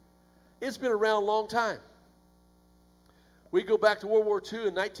 It's been around a long time. We go back to World War II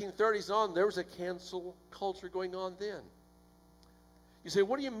in 1930s on, there was a cancel culture going on then. You say,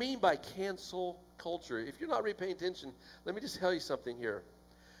 what do you mean by cancel culture? If you're not really paying attention, let me just tell you something here.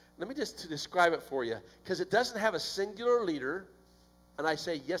 Let me just describe it for you, because it doesn't have a singular leader, and I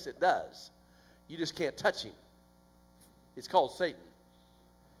say, yes, it does. You just can't touch him. It's called Satan.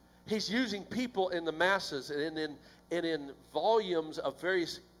 He's using people in the masses and in volumes of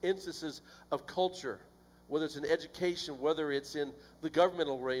various instances of culture, whether it's in education, whether it's in the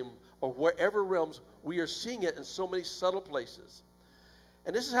governmental realm, or wherever realms, we are seeing it in so many subtle places.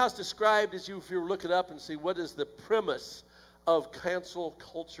 And this is how it's described if you look it up and see what is the premise of cancel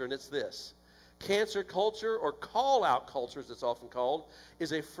culture, and it's this. Cancer culture, or call-out culture as it's often called,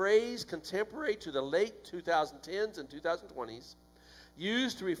 is a phrase contemporary to the late 2010s and 2020s,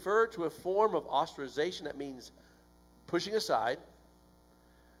 used to refer to a form of ostracization, that means pushing aside,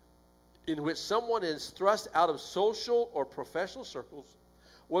 in which someone is thrust out of social or professional circles,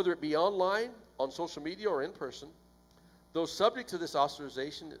 whether it be online, on social media, or in person. Those subject to this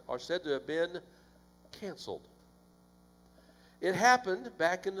ostracization are said to have been canceled. It happened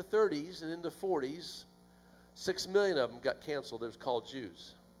back in the 30s and in the 40s. 6 million of them got canceled. It was called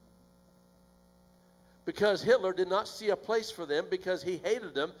Jews. Because Hitler did not see a place for them, because he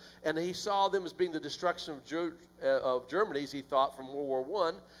hated them, and he saw them as being the destruction of Germany, as he thought, from World War I.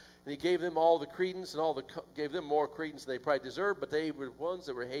 And he gave them all the credence and gave them more credence than they probably deserved, but they were ones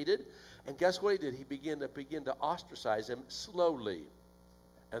that were hated. And guess what he did? He began to ostracize them slowly.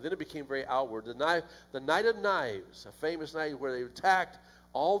 And then it became very outward. The Night of Knives, a famous night where they attacked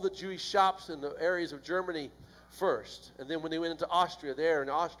all the Jewish shops in the areas of Germany first. And then when they went into Austria, there in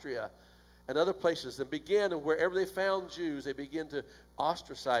Austria and other places, and began, and wherever they found Jews, they began to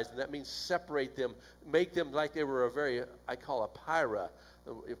ostracize them. That means separate them, make them like they were I call a pyra.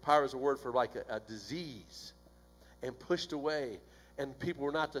 Pyra is a word for like a disease, and pushed away. And people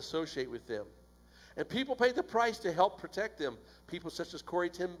were not to associate with them. And people paid the price to help protect them. People such as Corrie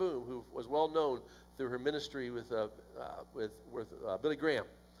ten Boom, who was well known through her ministry with Billy Graham,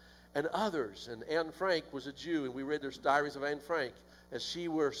 and others. And Anne Frank was a Jew, and we read their diaries of Anne Frank, as she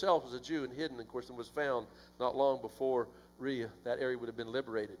herself was a Jew and hidden, of course, and was found not long before that area would have been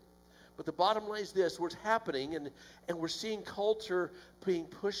liberated. But the bottom line is this: what's happening, and we're seeing culture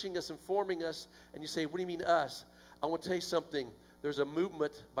pushing us, informing us. And you say, what do you mean us? I want to tell you something. There's a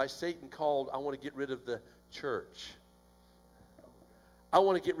movement by Satan called, I want to get rid of the church. I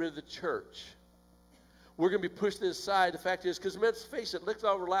want to get rid of the church. We're going to be pushed to the side. The fact is, because let's face it, look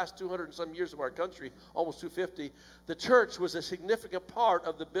over the last 200 and some years of our country, almost 250, the church was a significant part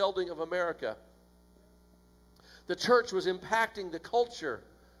of the building of America. The church was impacting the culture.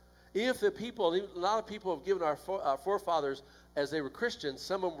 If the people, a lot of people have given our forefathers, as they were Christians,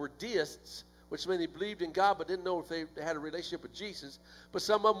 some of them were deists, which meant they believed in God but didn't know if they had a relationship with Jesus. But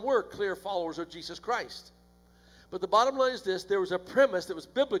some of them were clear followers of Jesus Christ. But the bottom line is this: there was a premise that was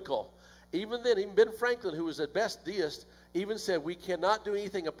biblical. Even then, even Ben Franklin, who was the best deist, even said we cannot do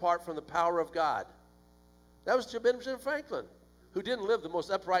anything apart from the power of God. That was Benjamin Franklin, who didn't live the most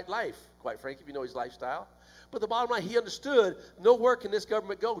upright life, quite frankly, if you know his lifestyle. But the bottom line, he understood nowhere can this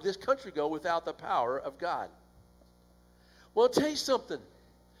government go, this country go, without the power of God. Well, I'll tell you something.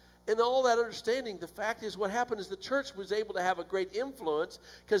 In all that understanding, the fact is what happened is the church was able to have a great influence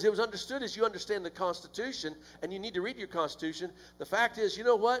because it was understood as you understand the Constitution, and you need to read your Constitution. The fact is, you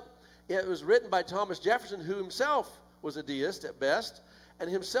know what? It was written by Thomas Jefferson, who himself was a deist at best, And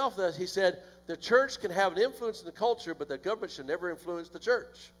himself, he said, the church can have an influence in the culture, but the government should never influence the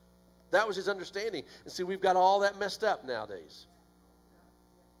church. That was his understanding. And see, we've got all that messed up nowadays.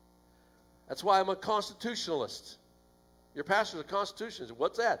 That's why I'm a constitutionalist. Your pastor's a constitutionalist.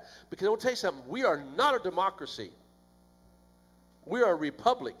 What's that? Because I want to tell you something. We are not a democracy. We are a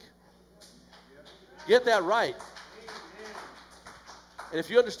republic. Get that right. And if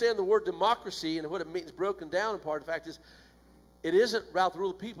you understand the word democracy and what it means broken down, and part of the fact is, it isn't about the rule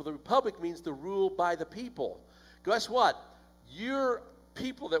of the people. The republic means the rule by the people. Guess what? Your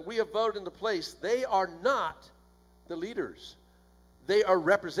people that we have voted into place, they are not the leaders. They are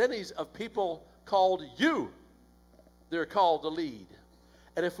representatives of people called you. They're called to lead.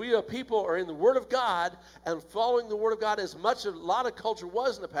 And if we people are in the Word of God and following the Word of God as much as a lot of culture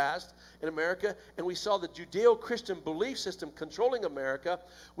was in the past in America, and we saw the Judeo-Christian belief system controlling America,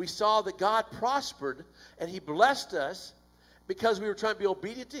 we saw that God prospered and He blessed us because we were trying to be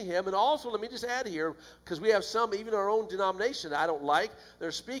obedient to Him. And also, let me just add here, because we have some, even our own denomination, I don't like,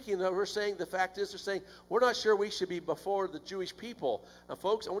 they're speaking, we're saying, the fact is, they're saying, we're not sure we should be before the Jewish people. Now,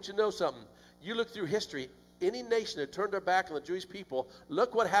 folks, I want you to know something. You look through history, any nation that turned their back on the Jewish people,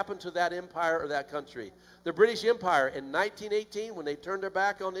 look what happened to that empire or that country. The British Empire, in 1918, when they turned their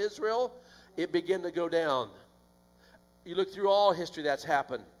back on Israel, it began to go down. You look through all history, that's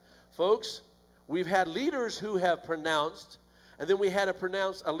happened. Folks, we've had leaders who have pronounced, and then we had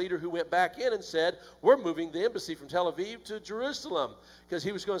a leader who went back in and said, we're moving the embassy from Tel Aviv to Jerusalem, because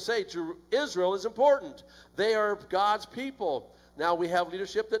he was going to say, Israel is important. They are God's people. Now we have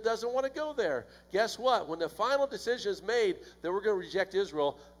leadership that doesn't want to go there. Guess what? When the final decision is made that we're going to reject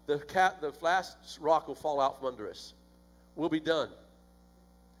Israel, the last rock will fall out from under us. We'll be done.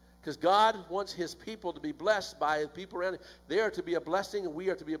 Because God wants His people to be blessed by the people around Him. They are to be a blessing, and we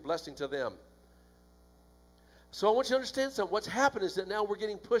are to be a blessing to them. So I want you to understand something. What's happened is that now we're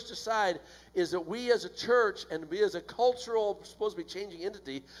getting pushed aside, is that we as a church and we as a cultural, supposed to be changing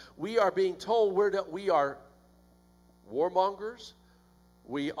entity, we are being told we are warmongers,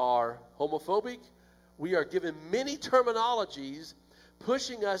 we are homophobic, we are given many terminologies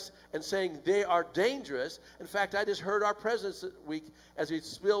pushing us and saying they are dangerous. In fact, I just heard our president this week, as he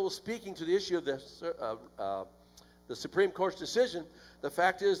was speaking to the issue of the Supreme Court's decision, the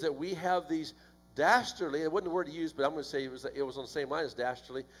fact is that we have these dastardly, it wasn't the word he used, but I'm going to say it was on the same line as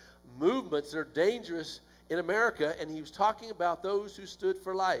dastardly, movements that are dangerous in America, and he was talking about those who stood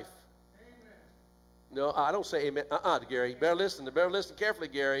for life. No, I don't say amen. Gary. You better listen carefully,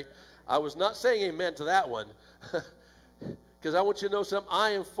 Gary. I was not saying amen to that one. Because I want you to know something. I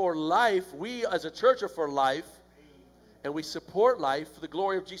am for life. We as a church are for life. And we support life for the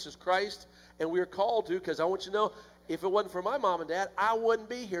glory of Jesus Christ. And we are called to, because I want you to know, if it wasn't for my mom and dad, I wouldn't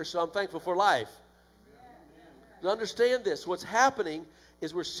be here. So I'm thankful for life. To understand this, what's happening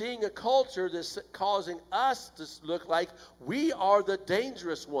is we're seeing a culture that's causing us to look like we are the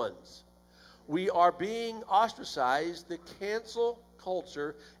dangerous ones. We are being ostracized. The cancel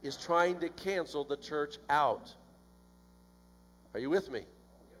culture is trying to cancel the church out. Are you with me?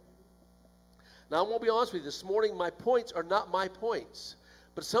 Now, I'm going to be honest with you. This morning, my points are not my points.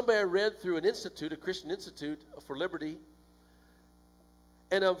 But somebody I read through an institute, a Christian Institute for Liberty,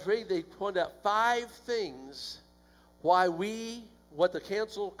 and I'm afraid they pointed out 5 things why what the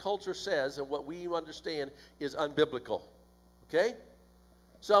cancel culture says and what we understand is unbiblical. Okay?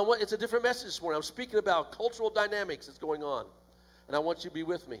 So it's a different message this morning. I'm speaking about cultural dynamics that's going on. And I want you to be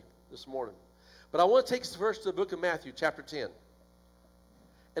with me this morning. But I want to take us first to the book of Matthew, chapter 10.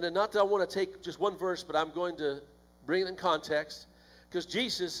 And then not that I want to take just one verse, but I'm going to bring it in context. Because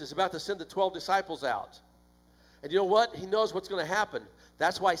Jesus is about to send the 12 disciples out. And you know what? He knows what's going to happen.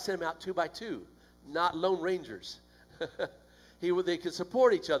 That's why he sent them out 2 by 2, not lone rangers. They could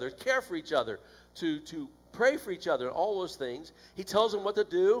support each other, care for each other, to pray for each other, all those things. He tells them what to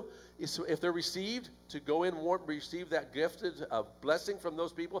do. If they're received, to go in and receive that gifted blessing from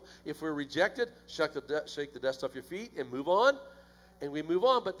those people. If we're rejected, shake the dust off your feet and move on. And we move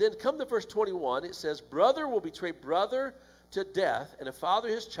on. But then come to verse 21. It says, brother will betray brother to death, and a father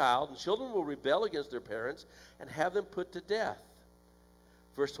his child, and children will rebel against their parents and have them put to death.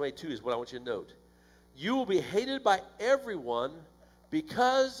 Verse 22 is what I want you to note. You will be hated by everyone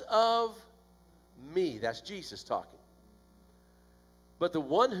because of me. That's Jesus talking. But the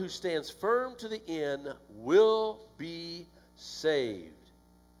one who stands firm to the end will be saved.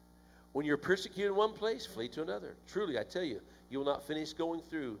 When you're persecuted in one place, flee to another. Truly, I tell you, you will not finish going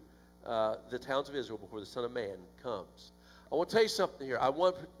through the towns of Israel before the Son of Man comes. I want to tell you something here.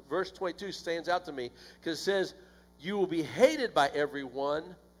 Verse 22 stands out to me because it says, you will be hated by everyone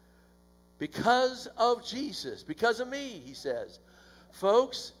because of Jesus, because of me, he says.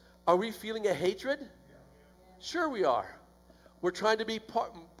 Folks, are we feeling a hatred? Sure we are. We're trying to be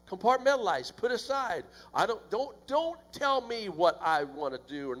compartmentalized, put aside. Don't tell me what I want to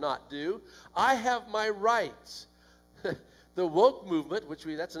do or not do. I have my rights. The woke movement,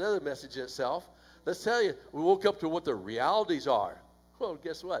 that's another message in itself. Let's tell you, we woke up to what the realities are. Well,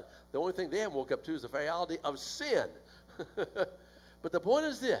 guess what? The only thing they haven't woke up to is the reality of sin. But the point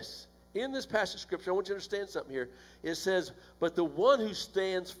is this. In this passage of Scripture, I want you to understand something here. It says, but the one who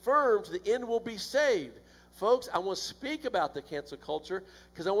stands firm to the end will be saved. Folks, I want to speak about the cancel culture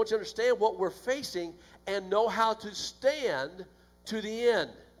because I want you to understand what we're facing and know how to stand to the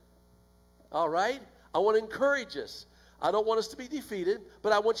end. All right? I want to encourage us. I don't want us to be defeated,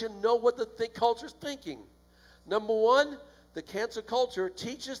 but I want you to know what the culture is thinking. Number one, the cancel culture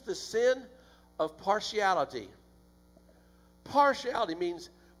teaches the sin of partiality. Partiality means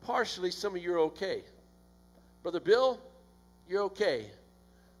partially some of you are okay. Brother Bill, you're okay.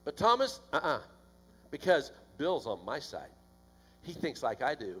 But Thomas, because Bill's on my side. He thinks like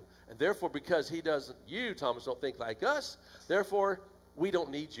I do. And therefore, because he doesn't, you, Thomas, don't think like us, therefore, we don't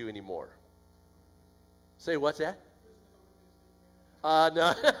need you anymore. Say, what's that?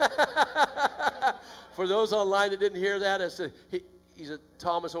 No. For those online that didn't hear that, I said,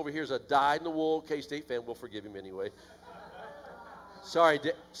 Thomas over here is a dyed-in-the-wool K-State fan. We'll forgive him anyway. Sorry,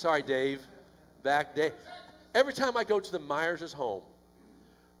 Dave. Dave. Every time I go to the Myers' home,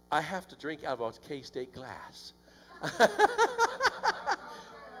 I have to drink out of a K-State glass.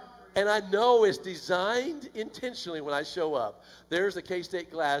 And I know it's designed intentionally when I show up. There's a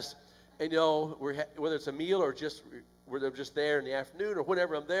K-State glass, and whether it's a meal or just whether I'm just there in the afternoon or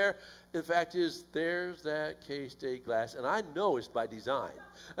whatever I'm there, the fact is there's that K-State glass, and I know it's by design.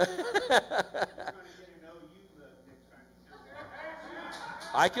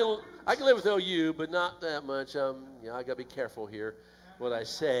 I can live with OU, but not that much. I got to be careful here what I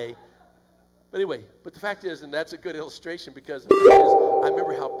say. But anyway, the fact is, and that's a good illustration because I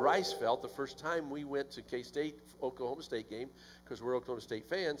remember how Bryce felt the first time we went to K-State, Oklahoma State game, because we're Oklahoma State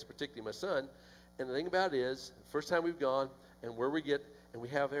fans, particularly my son. And the thing about it is, first time we've gone, and where we get, and we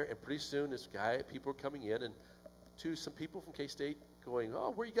have there, and pretty soon people are coming in, and some people from K-State going,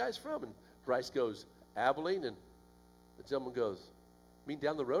 oh, where are you guys from? And Bryce goes, Abilene, and the gentleman goes, you mean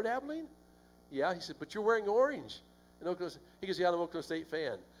down the road, Abilene? Yeah, he said, but you're wearing orange. And he goes, yeah, I'm an Oklahoma State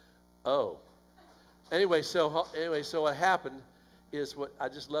fan. Oh. Anyway, so what happened is I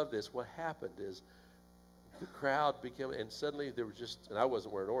just love this. What happened is the crowd became, and suddenly there was and I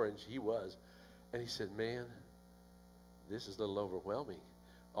wasn't wearing orange, he was. And he said, man, this is a little overwhelming.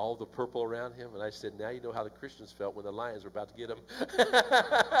 All the purple around him. And I said, now you know how the Christians felt when the Lions were about to get him.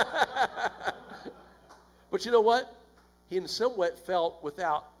 But you know what? He in some way felt,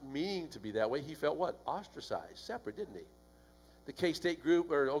 without meaning to be that way, he felt what? Ostracized, separate, didn't he? The K-State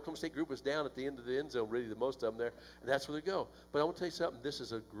group, or the Oklahoma State group, was down at the end of the end zone, really the most of them there, and that's where they go. But I want to tell you something. This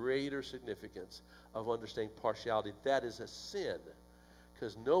is a greater significance of understanding partiality. That is a sin,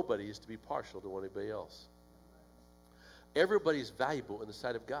 because nobody is to be partial to anybody else. Everybody is valuable in the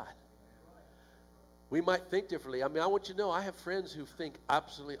sight of God. We might think differently. I mean, I want you to know I have friends who think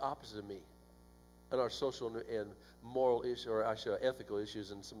absolutely opposite of me on our social and moral issues, or actually ethical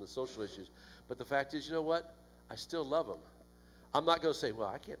issues and some of the social issues. But the fact is, you know what? I still love them. I'm not going to say, well,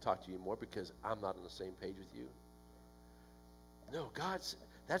 I can't talk to you anymore because I'm not on the same page with you. No,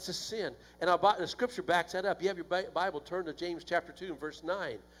 that's a sin. And the Scripture backs that up. You have your Bible, turn to James chapter 2 and verse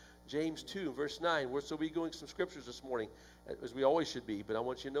 9. James 2 verse 9. So we're going some scriptures this morning, as we always should be. But I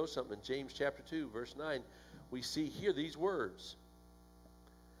want you to know something. In James chapter 2 verse 9, we see here these words.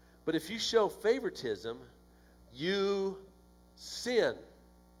 But if you show favoritism, you sin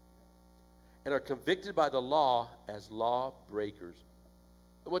and are convicted by the law as lawbreakers.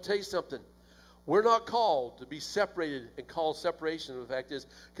 I want to tell you something. We're not called to be separated and called separation. The fact is,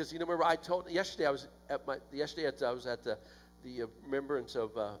 because remember I told yesterday I was at the remembrance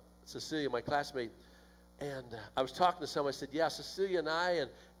of Cecilia, my classmate, and I was talking to someone. I said, yeah, Cecilia and I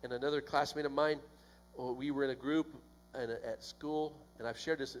and another classmate of mine, we were in a group at school, and I've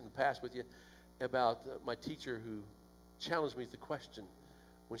shared this in the past with you about my teacher who challenged me with the question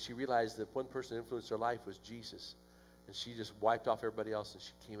when she realized that one person who influenced her life was Jesus, and she just wiped off everybody else and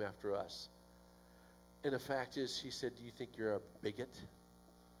she came after us. And the fact is, she said, do you think you're a bigot?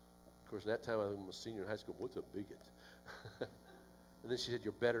 Of course, at that time I was a senior in high school. What's a bigot? And then she said,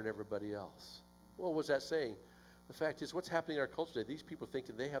 you're better than everybody else. Well, what's that saying? The fact is, what's happening in our culture today, these people think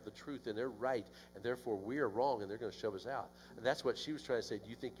that they have the truth and they're right, and therefore we are wrong, and they're going to shove us out. And that's what she was trying to say. Do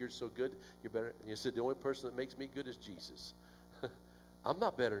you think you're so good, you're better? And you said, the only person that makes me good is Jesus. I'm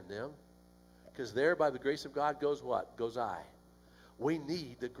not better than them, because there, by the grace of God, goes what? Goes I. We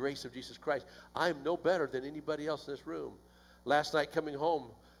need the grace of Jesus Christ. I am no better than anybody else in this room. Last night coming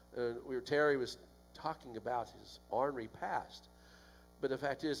home, Terry was talking about his ornery past. But the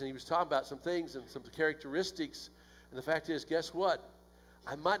fact is, and he was talking about some things and some characteristics. And the fact is, guess what?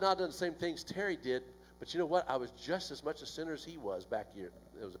 I might not have done the same things Terry did, but you know what? I was just as much a sinner as he was back here.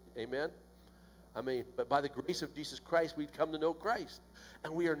 Amen? I mean, but by the grace of Jesus Christ, we've come to know Christ.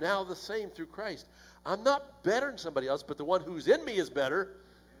 And we are now the same through Christ. I'm not better than somebody else, but the one who's in me is better.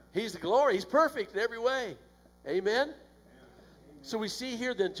 He's the glory. He's perfect in every way. Amen? So we see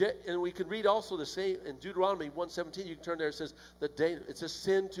here, then, and we can read also the same in Deuteronomy 1:17. You can turn there. It says, it's a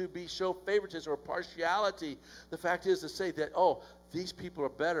sin to show favoritism or partiality. The fact is to say that, oh, these people are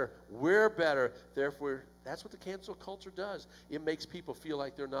better. We're better. Therefore, that's what the cancel culture does. It makes people feel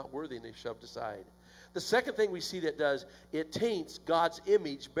like they're not worthy and they're shoved aside. The second thing we see that does, it taints God's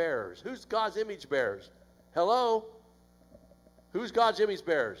image bearers. Who's God's image bearers? Hello? Who's God's image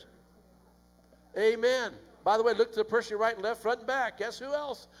bearers? Amen. By the way, look to the person right and left, front and back. Guess who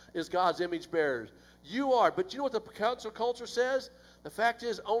else is God's image bearers? You are. But you know what the cancel culture says? The fact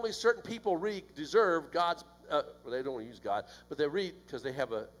is, only certain people really deserve God's, well, they don't want to use God, but they read because they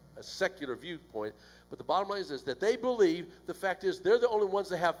have a secular viewpoint. But the bottom line is that they believe the fact is they're the only ones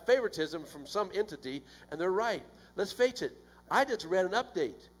that have favoritism from some entity, and they're right. Let's face it. I just read an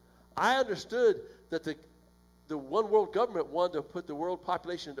update. I understood that the one world government wanted to put the world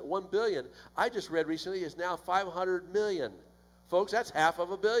population at 1 billion. I just read recently is now 500 million. Folks, that's half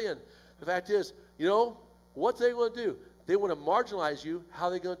of a billion. The fact is, you know, what they want to do? They want to marginalize you. How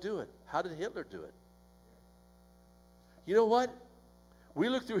are they going to do it? How did Hitler do it? You know what? We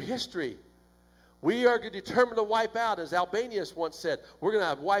look through history. We are determined to wipe out, as Albanius once said, we're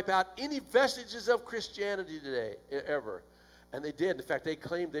going to wipe out any vestiges of Christianity today, ever. And they did. In fact, they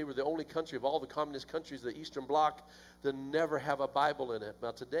claimed they were the only country of all the communist countries of the Eastern Bloc to never have a Bible in it.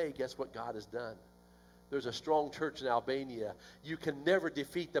 Now today, guess what God has done? There's a strong church in Albania. You can never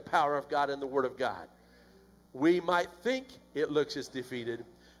defeat the power of God and the Word of God. We might think it looks as defeated,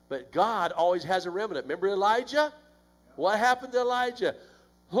 but God always has a remnant. Remember Elijah? What happened to Elijah?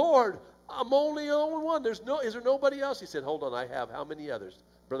 Lord, I'm only the only one. Is there nobody else? He said, hold on, I have. How many others?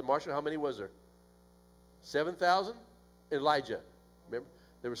 Brother Marshall, how many was there? 7,000? Elijah. Remember?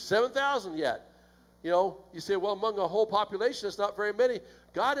 There were 7,000 yet. You know, you say, well, among a whole population, it's not very many.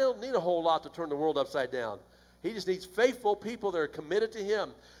 God don't need a whole lot to turn the world upside down. He just needs faithful people that are committed to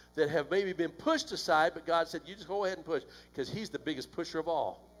Him, that have maybe been pushed aside, but God said, you just go ahead and push, because He's the biggest pusher of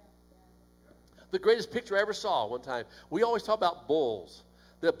all. The greatest picture I ever saw one time, we always talk about bulls,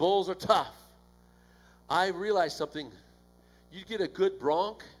 that bulls are tough. I realized something. You get a good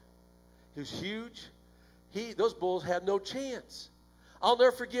bronc who's huge, those bulls had no chance. I'll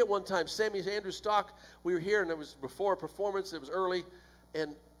never forget one time, Sammy Andrew Stock, we were here, and it was before a performance. It was early,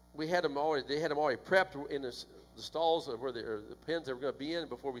 and they had them already prepped in the stalls where the pens they were going to be in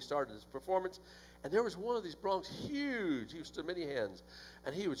before we started this performance. And there was one of these broncs, huge. He was to many hands,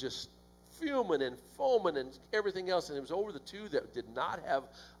 and he was just fuming and foaming and everything else. And it was over the two that did not have,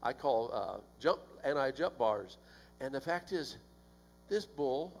 I call anti-jump bars. And the fact is, this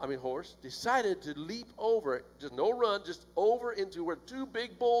horse, decided to leap over, just no run, just over into where two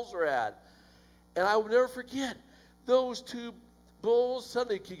big bulls are at. And I will never forget, those two bulls,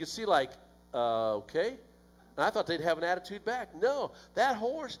 suddenly you could see like, okay. And I thought they'd have an attitude back. No, that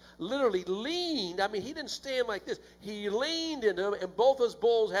horse literally leaned. I mean, he didn't stand like this. He leaned into them, and both those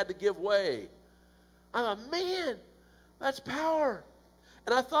bulls had to give way. I'm like, man, that's power.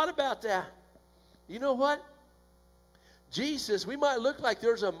 And I thought about that. You know what? Jesus, we might look like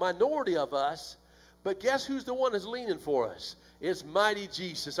there's a minority of us, but guess who's the one that's leaning for us? It's mighty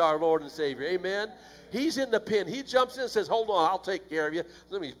Jesus, our Lord and Savior. Amen? He's in the pen. He jumps in and says, hold on, I'll take care of you.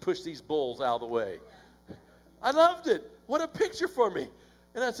 Let me push these bulls out of the way. I loved it. What a picture for me.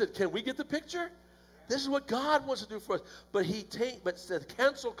 And I said, can we get the picture? This is what God wants to do for us. But the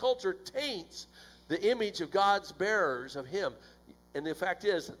cancel culture taints the image of God's bearers of Him. And the fact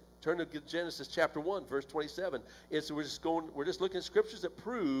is, turn to Genesis chapter 1, verse 27. We're just looking at scriptures that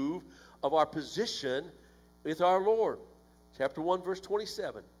prove of our position with our Lord. Chapter 1, verse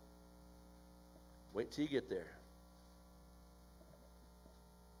 27. Wait till you get there.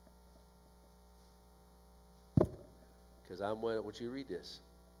 Because I want you to read this.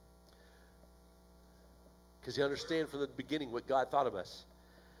 Because you understand from the beginning what God thought of us.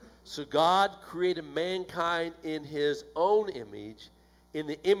 So God created mankind in His own image. In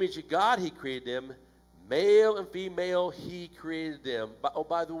the image of God He created them. Male and female He created them.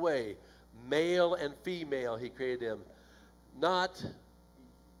 By the way, male and female He created them. Not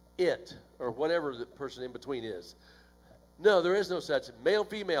it or whatever the person in between is. No, there is no such. Male,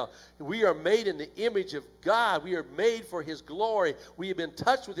 female. We are made in the image of God. We are made for His glory. We have been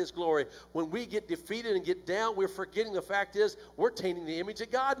touched with His glory. When we get defeated and get down, we're forgetting the fact is we're tainting the image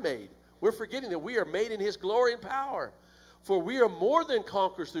that God made. We're forgetting that we are made in His glory and power. For we are more than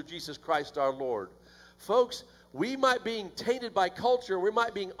conquerors through Jesus Christ our Lord. Folks, we might be tainted by culture. We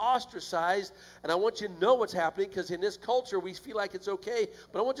might be ostracized. And I want you to know what's happening, because in this culture we feel like it's okay.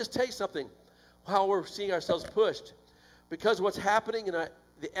 But I want to just tell you something, how we're seeing ourselves pushed. Because what's happening in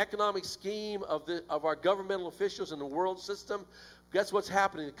the economic scheme of our governmental officials in the world system, guess what's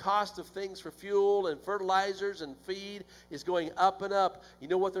happening? The cost of things for fuel and fertilizers and feed is going up and up. You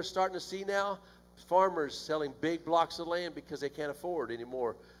know what they're starting to see now? Farmers selling big blocks of land because they can't afford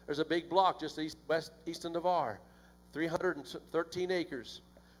anymore. There's a big block just east of Navarre, 313 acres,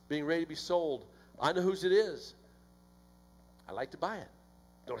 being ready to be sold. I know whose it is. I like to buy it.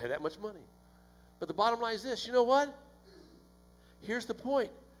 Don't have that much money. But the bottom line is this. You know what? Here's the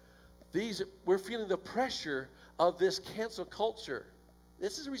point. We're feeling the pressure of this cancel culture.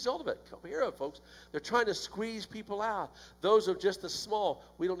 This is a result of it. Come here, folks. They're trying to squeeze people out. Those of just the small.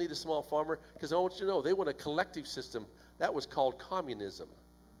 We don't need a small farmer, because I want you to know they want a collective system. That was called communism.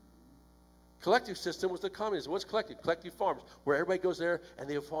 Collective system was the communism. What's collective? Collective farms, where everybody goes there and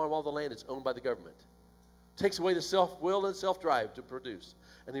they farm all the land that's owned by the government. Takes away the self-will and self-drive to produce.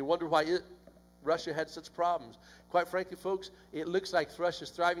 And they wonder why Russia had such problems. Quite frankly, folks, it looks like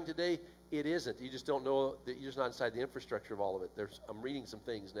Russia's thriving today. It isn't. You just don't know that you're just not inside the infrastructure of all of it. I'm reading some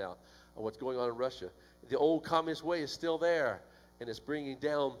things now on what's going on in Russia. The old communist way is still there, and it's bringing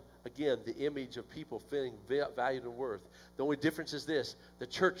down, again, the image of people feeling valued and worth. The only difference is this. The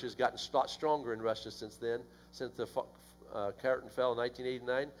church has gotten a lot stronger in Russia since then, since the curtain fell in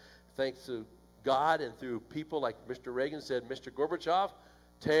 1989. Thanks to God and through people like Mr. Reagan said, Mr. Gorbachev,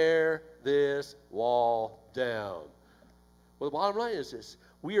 tear this wall down. Well, the bottom line is this.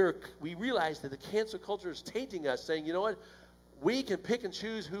 We realize that the cancel culture is tainting us, saying, you know what? We can pick and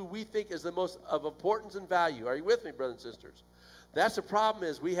choose who we think is the most of importance and value. Are you with me, brothers and sisters? That's the problem,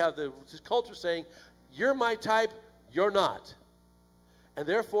 is we have this culture saying, you're my type, you're not. And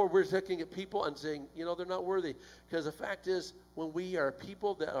therefore, we're looking at people and saying, you know, they're not worthy. Because the fact is, when we are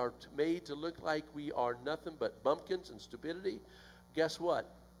people that are made to look like we are nothing but bumpkins and stupidity, guess what?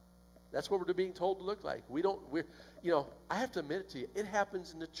 That's what we're being told to look like. I have to admit it to you. It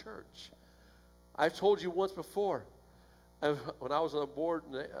happens in the church. I've told you once before. When I was on the board,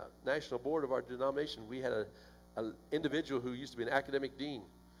 national board of our denomination, we had an individual who used to be an academic dean,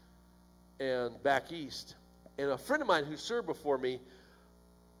 and back east. And a friend of mine who served before me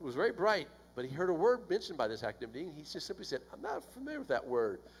was very bright, but he heard a word mentioned by this academic dean. He just simply said, I'm not familiar with that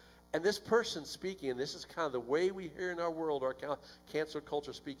word. And this person speaking, and this is kind of the way we hear in our world, our cancel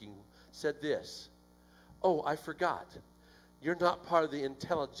culture speaking, said this: oh, I forgot. You're not part of the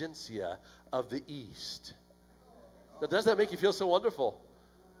intelligentsia of the East. Now, doesn't that make you feel so wonderful?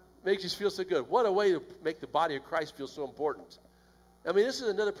 Makes you feel so good. What a way to make the body of Christ feel so important. I mean, this is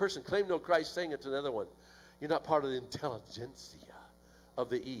another person claiming to know Christ saying it to another one. You're not part of the intelligentsia of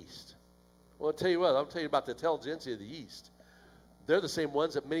the East. Well, I'll tell you what. I'll tell you about the intelligentsia of the East. They're the same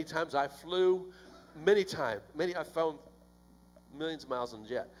ones that many times I flew, I found millions of miles on the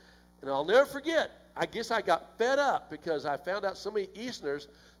jet. And I'll never forget, I guess I got fed up because I found out so many Easterners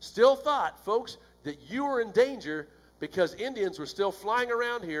still thought, folks, that you were in danger because Indians were still flying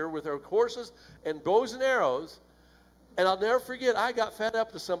around here with their horses and bows and arrows. And I'll never forget, I got fed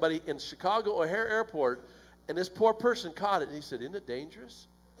up to somebody in Chicago O'Hare Airport, and this poor person caught it, and he said, isn't it dangerous?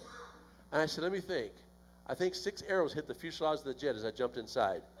 And I said, let me think. I think 6 arrows hit the fuselage of the jet as I jumped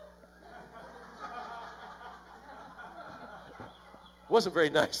inside. Wasn't very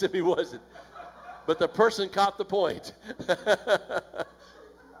nice of me, was it? But the person caught the point.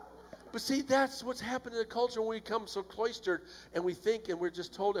 But see, that's what's happened in the culture when we become so cloistered and we think and we're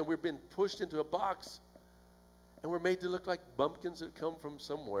just told and we've been pushed into a box and we're made to look like bumpkins that come from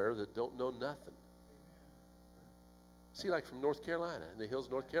somewhere that don't know nothing. See, like from North Carolina, in the hills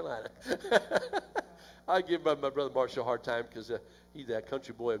of North Carolina. I give my brother Marshall a hard time because he's that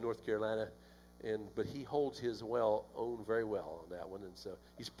country boy of North Carolina, but he holds his own very well on that one, and so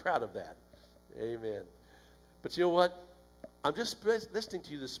he's proud of that. Amen. But you know what? I'm just listening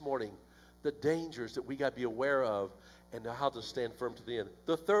to you this morning, the dangers that we got to be aware of and how to stand firm to the end.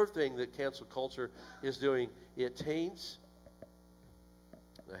 The third thing that cancel culture is doing, it taints.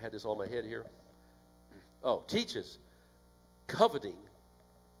 I had this on my head here. Teaches coveting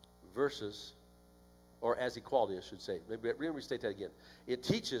versus, or as equality, I should say. Let me restate that again. It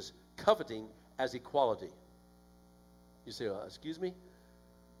teaches coveting as equality. You say, excuse me?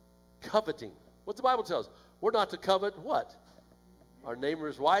 Coveting. What the Bible tells us. We're not to covet what? Our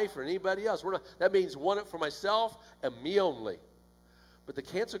neighbor's wife or anybody else. We're not. That means want it for myself and me only. But the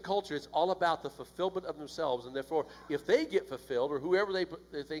cancel culture is all about the fulfillment of themselves, and therefore, if they get fulfilled, or whoever they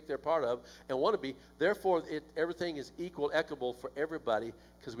think they're part of and want to be, therefore, everything is equal, equitable for everybody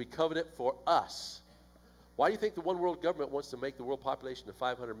because we covet it for us. Why do you think the one world government wants to make the world population to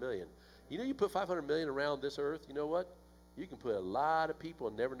 500 million? You know, you put 500 million around this earth, you know what? You can put a lot of people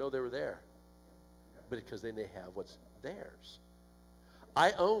and never know they were there. But because then they have what's theirs.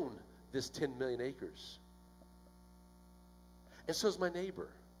 I own this 10 million acres. And so is my neighbor.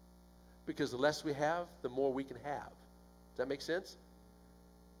 Because the less we have, the more we can have. Does that make sense?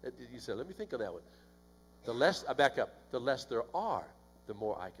 You said, let me think on that one. The less, I back up, the less there are, the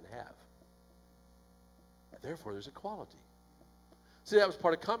more I can have. And therefore, there's equality. See, that was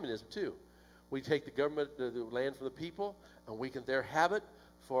part of communism, too. We take the government, the land from the people, and we can there have it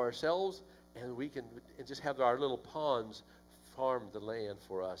for ourselves, and we can just have our little pawns farm the land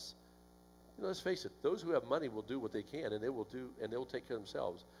for us. You know, let's face it, those who have money will do what they can, and they will take care of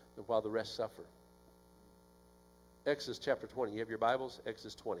themselves, while the rest suffer. Exodus chapter 20. You have your Bibles?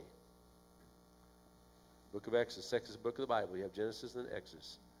 Exodus 20. Book of Exodus. Exodus, book of the Bible. You have Genesis and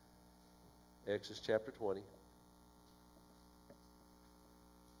Exodus. Exodus chapter 20.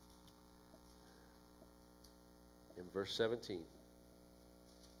 In verse 17.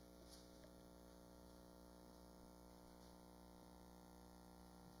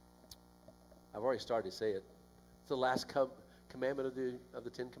 I've already started to say it. It's the last commandment of the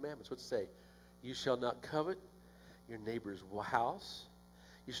 10 Commandments. What's it say? You shall not covet your neighbor's house.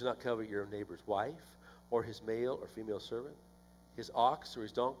 You shall not covet your neighbor's wife, or his male or female servant, his ox or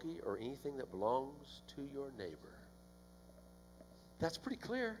his donkey, or anything that belongs to your neighbor. That's pretty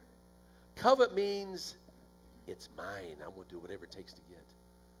clear. Covet means it's mine. I'm going to do whatever it takes to get.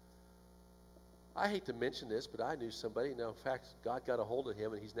 I hate to mention this, but I knew somebody. Now, in fact, God got a hold of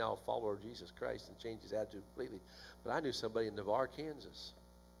him, and he's now a follower of Jesus Christ and changed his attitude completely. But I knew somebody in Navarre, Kansas,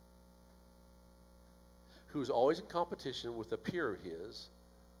 who was always in competition with a peer of his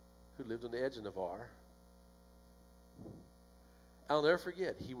who lived on the edge of Navarre. I'll never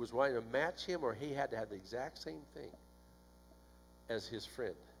forget, he was wanting to match him, or he had to have the exact same thing as his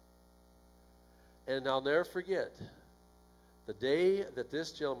friend. And I'll never forget, the day that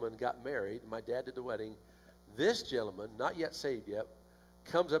this gentleman got married, my dad did the wedding, this gentleman, not yet saved yet,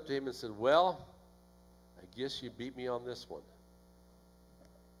 comes up to him and said, well, I guess you beat me on this one.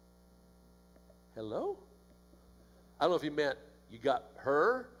 Hello? I don't know if he meant you got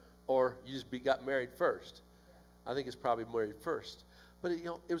her or you just got married first. I think it's probably married first. But, you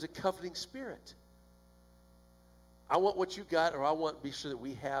know, it was a coveting spirit. I want what you got, or I want to be sure that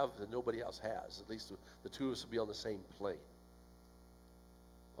we have that nobody else has. At least the two of us will be on the same plane.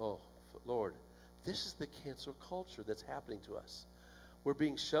 Oh, Lord, this is the cancel culture that's happening to us. We're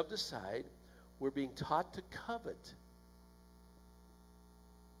being shoved aside. We're being taught to covet.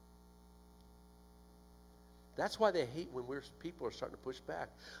 That's why they hate when people are starting to push back.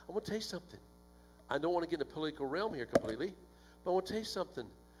 I want to tell you something. I don't want to get in the political realm here completely, but I want to tell you something.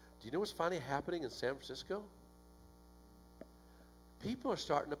 Do you know what's finally happening in San Francisco? People are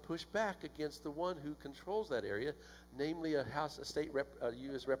starting to push back against the one who controls that area, namely a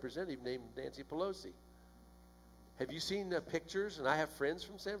U.S. representative named Nancy Pelosi. Have you seen the pictures? And I have friends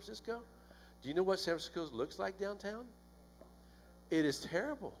from San Francisco. Do you know what San Francisco looks like downtown? It is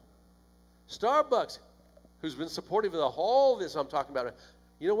terrible. Starbucks, who's been supportive of all this I'm talking about,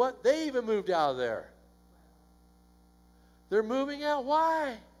 you know what? They even moved out of there. They're moving out.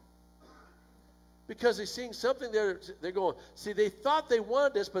 Why? Because they're seeing something there. They're going, see, they thought they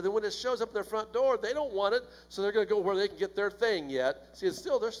wanted this, but then when it shows up at their front door, they don't want it, so they're going to go where they can get their thing yet. See,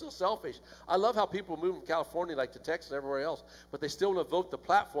 they're still selfish. I love how people move from California, like to Texas and everywhere else, but they still want to vote the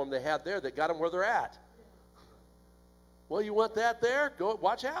platform they had there that got them where they're at. Well, you want that there? Go,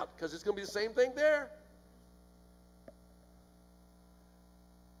 watch out, because it's going to be the same thing there.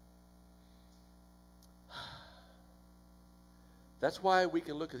 That's why we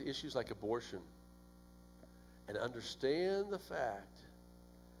can look at issues like abortion and understand the fact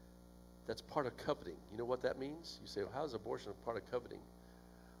that's part of coveting. You know what that means? You say, well, how is abortion a part of coveting?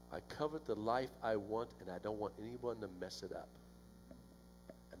 I covet the life I want, and I don't want anyone to mess it up.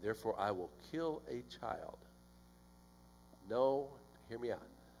 And therefore, I will kill a child. No, hear me out.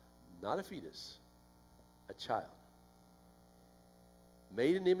 Not a fetus, a child.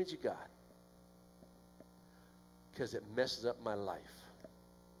 Made in the image of God. Because it messes up my life.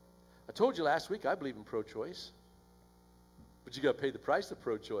 I told you last week I believe in pro-choice. But you got to pay the price of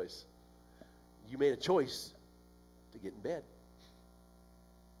pro-choice. You made a choice to get in bed.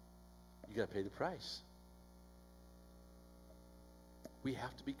 You got to pay the price. We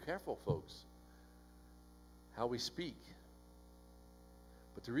have to be careful, folks, how we speak.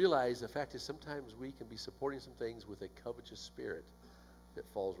 But to realize the fact is sometimes we can be supporting some things with a covetous spirit that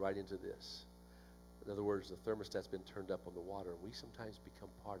falls right into this. In other words, the thermostat's been turned up on the water, and we sometimes become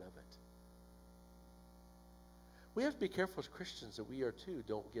part of it. We have to be careful as Christians that we are too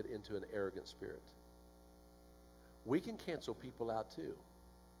don't get into an arrogant spirit. We can cancel people out too.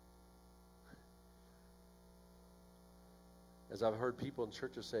 As I've heard people in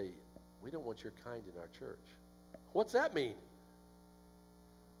churches say, we don't want your kind in our church. What's that mean?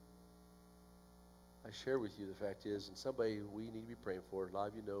 I share with you the fact is, and somebody we need to be praying for, a lot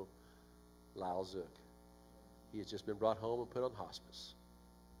of you know Lyle Zook. He has just been brought home and put on hospice.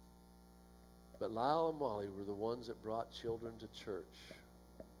 But Lyle and Molly were the ones that brought children to church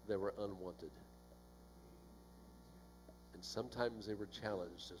that were unwanted. And sometimes they were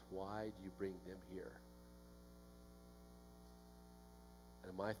challenged as, why do you bring them here?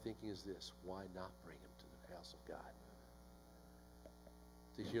 And my thinking is this, why not bring them to the house of God?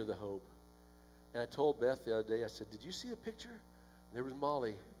 To hear the hope. And I told Beth the other day, I said, did you see the picture? And there was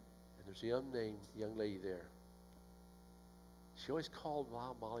Molly, and there's a young lady there. She always called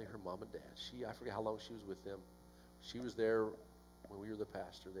Molly her mom and dad. I forget how long she was with them. She was there when we were the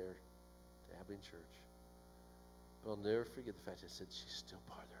pastor there to Abilene Church. But I'll never forget the fact that I said she's still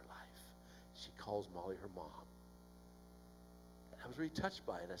part of their life. She calls Molly her mom. And I was really touched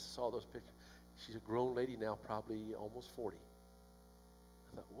by it. I saw those pictures. She's a grown lady now, probably almost 40.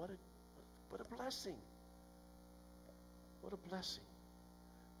 I thought, what a blessing. What a blessing.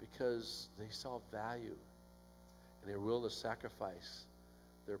 Because they saw value. And they were willing to sacrifice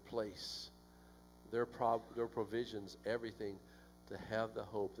their place, their provisions, everything, to have the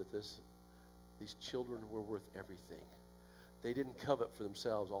hope that these children were worth everything. They didn't covet for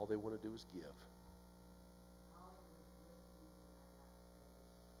themselves. All they wanted to do was give.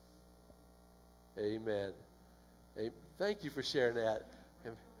 Amen. Thank you for sharing that.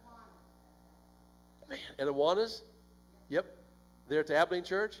 Man, at Awana's? Yep. There at the Abilene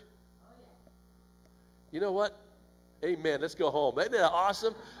Church? You know what? Amen. Let's go home. Isn't that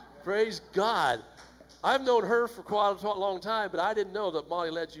awesome? Praise God. I've known her for quite a long time, but I didn't know that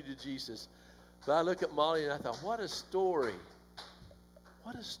Molly led you to Jesus. But I look at Molly and I thought, what a story.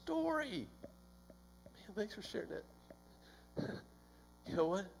 What a story. Man, thanks for sharing that. You know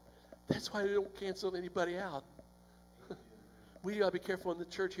what? That's why we don't cancel anybody out. We got to be careful in the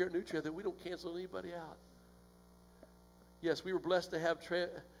church here at New Trail that we don't cancel anybody out. Yes, we were blessed to have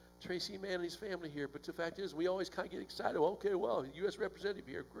Tracy Mann and his family here, but the fact is we always kind of get excited. Well, okay, well, U.S. representative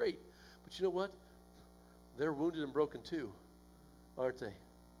here, great. But you know what? They're wounded and broken too, aren't they?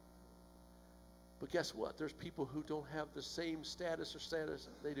 But guess what? There's people who don't have the same status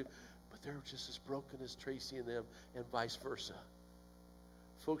they do, but they're just as broken as Tracy and them, and vice versa.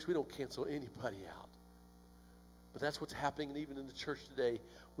 Folks, we don't cancel anybody out. But that's what's happening even in the church today.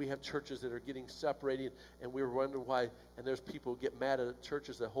 We have churches that are getting separated, and we're wondering why. And there's people who get mad at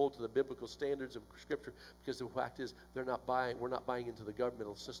churches that hold to the biblical standards of Scripture, because the fact is we're not buying into the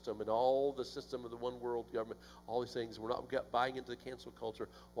governmental system and all the system of the one world government, all these things. We're not buying into the cancel culture.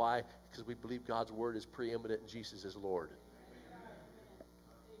 Why? Because we believe God's word is preeminent and Jesus is Lord.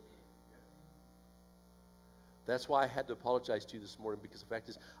 That's why I had to apologize to you this morning, because the fact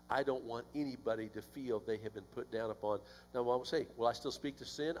is I don't want anybody to feel they have been put down upon. Now, I will say, will I still speak to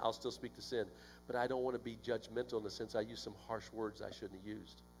sin? I'll still speak to sin. But I don't want to be judgmental in the sense I use some harsh words I shouldn't have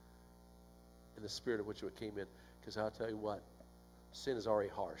used in the spirit of which it came in. Because I'll tell you what, sin is already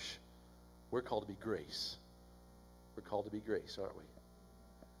harsh. We're called to be grace. We're called to be grace, aren't we?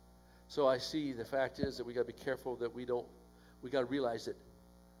 So I see the fact is that we got to be careful that we got to realize that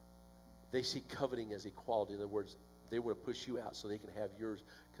they see coveting as equality. In other words, they want to push you out so they can have yours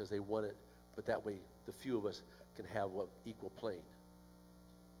because they want it. But that way, the few of us can have what equal plane.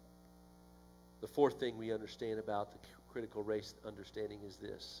 The fourth thing we understand about the critical race understanding is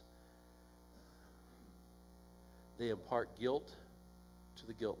this. They impart guilt to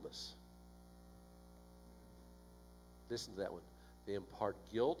the guiltless. Listen to that one. They impart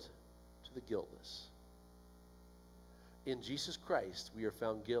guilt to the guiltless. In Jesus Christ, we are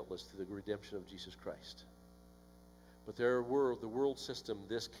found guiltless through the redemption of Jesus Christ. But the world system,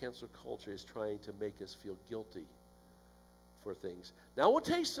 this cancel culture is trying to make us feel guilty for things. Now, I want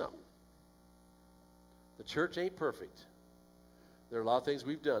to tell you something. The church ain't perfect. There are a lot of things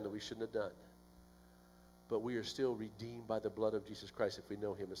we've done that we shouldn't have done. But we are still redeemed by the blood of Jesus Christ if we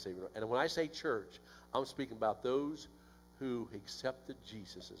know him as Savior. And when I say church, I'm speaking about those who accepted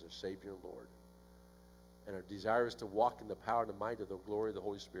Jesus as their Savior and Lord, and are desirous to walk in the power and the might of the glory of the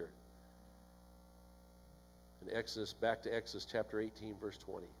Holy Spirit. In Exodus, back to Exodus chapter 18, verse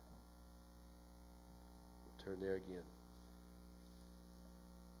 20. Turn there again.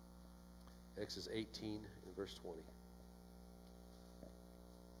 Exodus 18 and verse 20.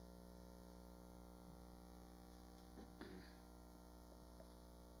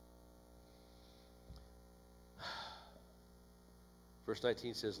 Verse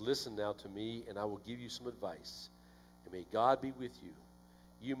 19 says, "Listen now to me, and I will give you some advice, and may God be with you.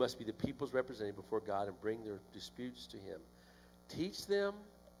 You must be the people's representative before God and bring their disputes to him. Teach them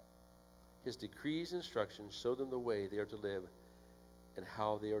his decrees and instructions, show them the way they are to live and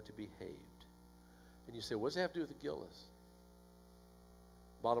how they are to behave." And you say, what does that have to do with the guiltless?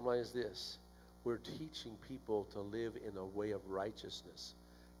 Bottom line is this: we're teaching people to live in a way of righteousness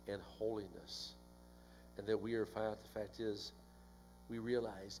and holiness. And that we are, the fact is, we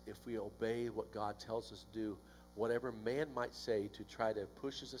realize if we obey what God tells us to do, whatever man might say to try to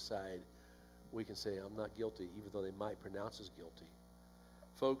push us aside, we can say, I'm not guilty, even though they might pronounce us guilty.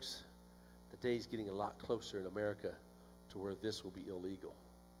 Folks, the day is getting a lot closer in America to where this will be illegal.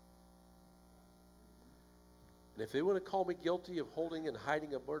 And if they want to call me guilty of holding and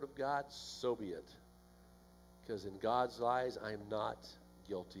hiding a word of God, so be it. Because in God's eyes, I am not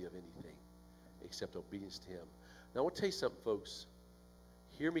guilty of anything except obedience to him. Now, I want to tell you something, folks.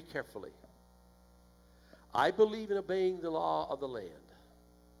 Hear me carefully. I believe in obeying the law of the land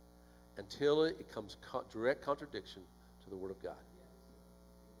until it comes direct contradiction to the Word of God.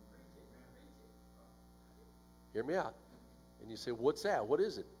 Hear me out. And you say, what's that? What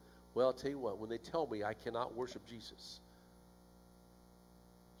is it? Well, I'll tell you what. When they tell me I cannot worship Jesus,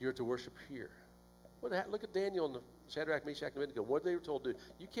 you're to worship here. Look at Daniel and Shadrach, Meshach, and Abednego. What they were told to do.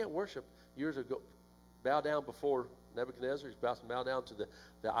 You can't worship. You're to go bow down before Nebuchadnezzar. He's about to bow down to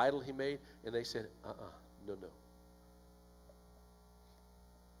the idol he made. And they said, no.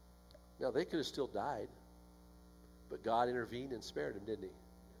 Now, they could have still died, but God intervened and spared him, didn't he?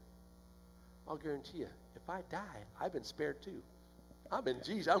 I'll guarantee you, if I die, I've been spared too. I'm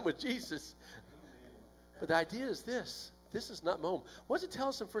with Jesus. But the idea is this. This is not my home. What does it tell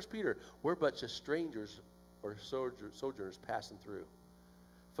us in 1 Peter? We're but just strangers or sojourners passing through.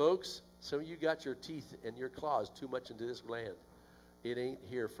 Folks, some of you got your teeth and your claws too much into this land. It ain't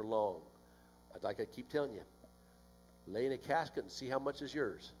here for long. Like I keep telling you, lay in a casket and see how much is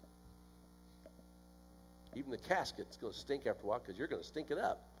yours. Even the casket's going to stink after a while because you're going to stink it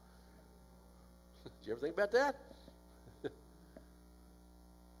up. Did you ever think about that?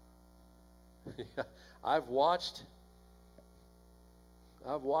 Yeah, I've watched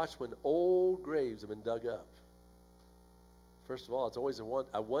when old graves have been dug up. First of all, it's always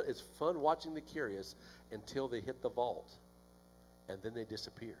it's fun watching the curious until they hit the vault, and then they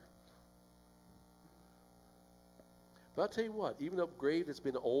disappear. But I'll tell you what, even a grave that's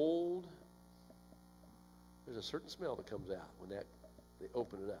been old, there's a certain smell that comes out when they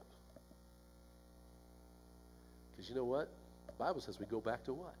open it up. Because you know what? The Bible says we go back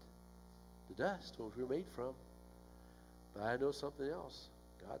to what? The dust, what we were made from. But I know something else.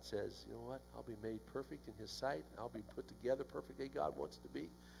 God says, you know what? I'll be made perfect in his sight. I'll be put together perfectly God wants to be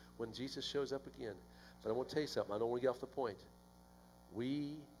when Jesus shows up again. But I want to tell you something. I don't want to get off the point.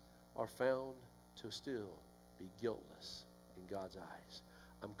 We are found to still be guiltless in God's eyes.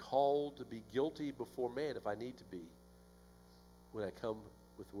 I'm called to be guilty before man if I need to be when I come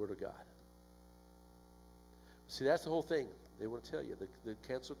with the Word of God. See, that's the whole thing. They want to tell you. The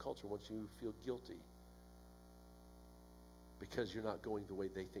cancel culture wants you to feel guilty because you're not going the way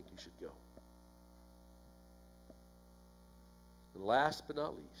they think you should go. And last but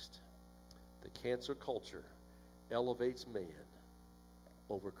not least, the cancel culture elevates man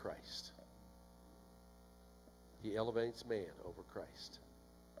over Christ. He elevates man over Christ.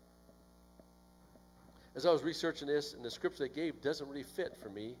 As I was researching this, and the scripture they gave doesn't really fit for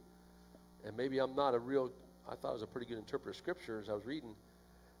me, and maybe I'm not I thought it was a pretty good interpreter of scripture as I was reading,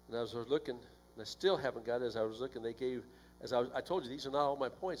 and I was looking, and I still haven't got it. As I was looking, they gave, I told you, these are not all my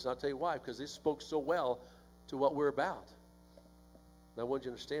points, and I'll tell you why, because they spoke so well to what we're about. And I wanted you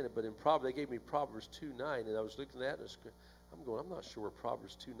to understand it, but in they gave me Proverbs 2:9, and I was looking at it, I'm not sure where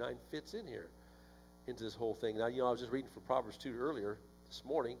Proverbs 2:9 fits in here, into this whole thing. Now, I was just reading from Proverbs 2 earlier this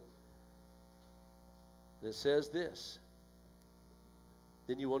morning, and it says this: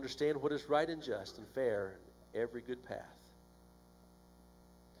 then you understand what is right and just and fair, every good path.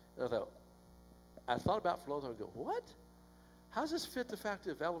 And I thought about it for a long time. I go, what? How does this fit the fact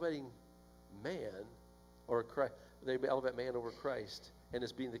of elevating man, or Christ? They elevate man over Christ, and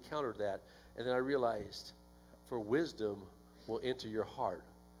it's being the counter to that. And then I realized, for wisdom will enter your heart.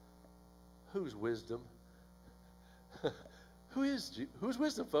 Whose wisdom? Who's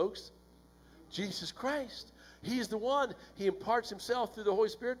wisdom, folks? Jesus Christ. He's the one. He imparts himself through the Holy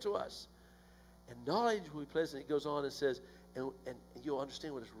Spirit to us. And knowledge will be pleasant. It goes on and says, and you'll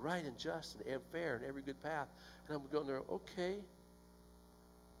understand what is right and just and fair and every good path. And I'm going there, okay.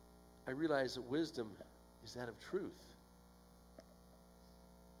 I realize that wisdom is that of truth.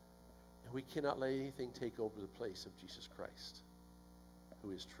 And we cannot let anything take over the place of Jesus Christ,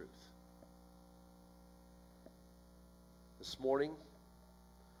 who is truth. This morning,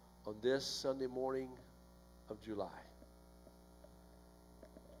 on this Sunday morning of July,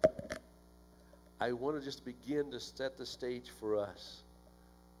 I want to just begin to set the stage for us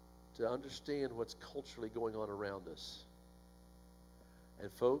to understand what's culturally going on around us.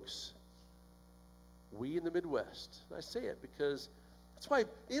 And folks, we in the Midwest, and I say it because that's why,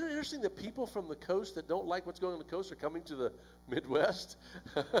 isn't it interesting that people from the coast that don't like what's going on the coast are coming to the Midwest?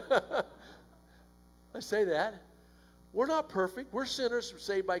 I say that. We're not perfect. We're sinners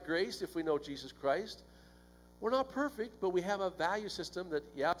saved by grace if we know Jesus Christ. We're not perfect, but we have a value system that,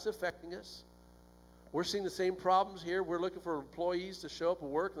 yeah, it's affecting us. We're seeing the same problems here. We're looking for employees to show up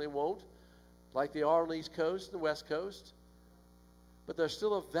and work, and they won't, like they are on the East Coast and the West Coast. But there's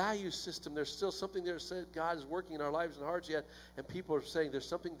still a value system. There's still something there that God is working in our lives and hearts yet, and people are saying there's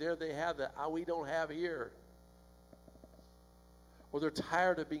something there they have that we don't have here. Or they're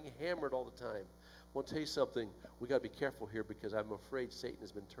tired of being hammered all the time. I want to tell you something. We've got to be careful here because I'm afraid Satan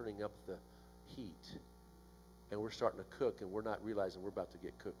has been turning up the heat. And we're starting to cook, and we're not realizing we're about to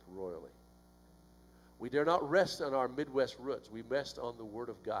get cooked royally. We dare not rest on our Midwest roots. We rest on the Word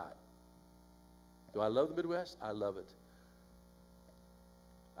of God. Do I love the Midwest? I love it.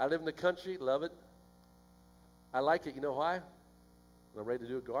 I live in the country, love it. I like it. You know why? When I'm ready to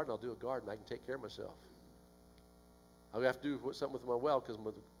do a garden, I'll do a garden. I can take care of myself. I'll have to do something with my well because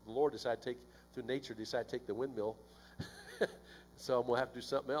the Lord decided to take, through nature, decided to take the windmill. So I'm going to have to do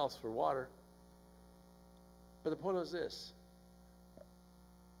something else for water. But the point is this.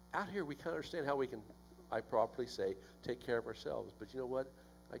 Out here, we kind of understand how we can, I properly say, take care of ourselves. But you know what?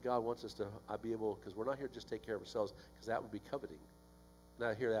 God wants us to be able, because we're not here to just take care of ourselves, because that would be coveting.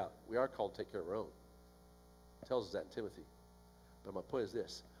 Now, hear that. We are called to take care of our own. It tells us that in Timothy. But my point is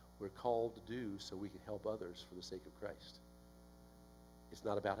this. We're called to do so we can help others for the sake of Christ. It's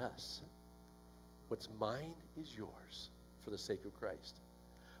not about us. What's mine is yours for the sake of Christ.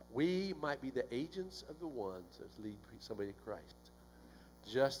 We might be the agents of the one to lead somebody to Christ.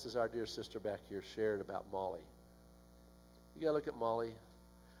 Just as our dear sister back here shared about Molly. You got to look at Molly.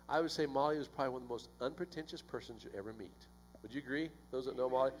 I would say Molly was probably one of the most unpretentious persons you ever meet. Would you agree? Those that know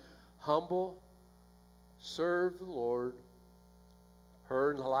Molly. Humble, served the Lord.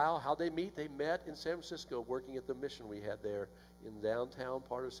 Her and Lyle, how'd they meet? They met in San Francisco working at the mission we had there in the downtown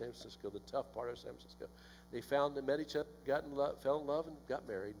part of San Francisco, the tough part of San Francisco. They met each other, fell in love, and got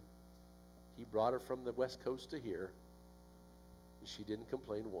married. He brought her from the West Coast to here. And she didn't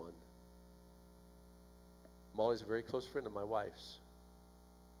complain one. Molly's a very close friend of my wife's.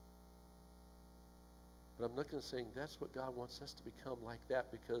 But I'm looking and saying that's what God wants us to become like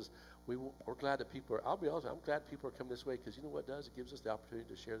that because we're glad that people are, I'll be honest, I'm glad people are coming this way because you know what it does? It gives us the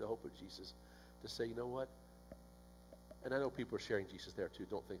opportunity to share the hope of Jesus. To say, you know what? And I know people are sharing Jesus there too.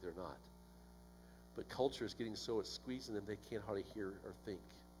 Don't think they're not. But culture is getting so it's squeezing them they can't hardly hear or think.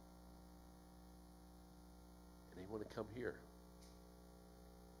 And they want to come here.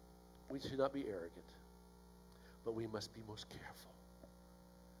 We should not be arrogant, but we must be most careful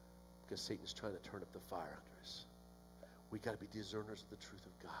because Satan is trying to turn up the fire under us. We got to be discerners of the truth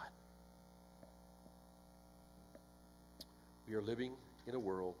of God. We are living in a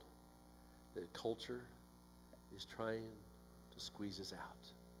world that culture is trying to squeeze us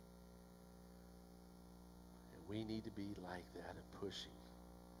out. And we need to be like that and pushing.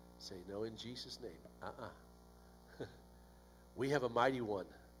 Say, no, in Jesus' name. We have a mighty one.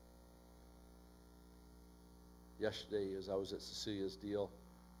 Yesterday, as I was at Cecilia's deal,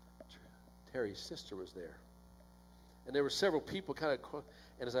 Terry's sister was there. And there were several people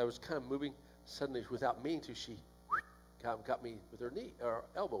and as I was kind of moving, suddenly, without meaning to, she got me with her knee, or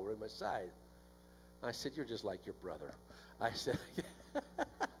elbow right in my side. I said, you're just like your brother. I said,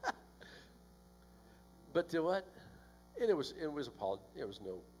 but you know what? And it was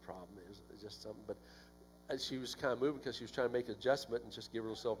no problem. It was just something. But she was kind of moving because she was trying to make an adjustment and just give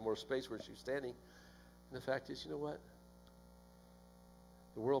herself more space where she was standing. And the fact is, you know what?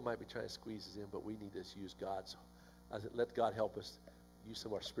 The world might be trying to squeeze us in, but we need to use God's. Let God help us use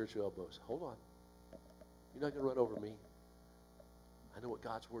some of our spiritual elbows. Hold on. You're not going to run over me. I know what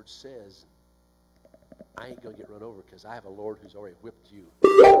God's word says. I ain't going to get run over because I have a Lord who's already whipped you.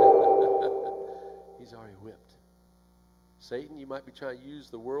 He's already whipped. Satan, you might be trying to use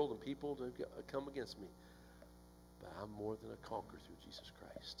the world and people to come against me. but I'm more than a conqueror through Jesus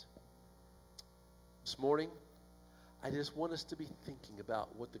Christ. This morning, I just want us to be thinking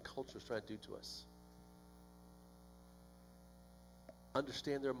about what the culture is trying to do to us.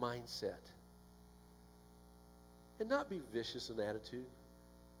 Understand their mindset. And not be vicious in attitude,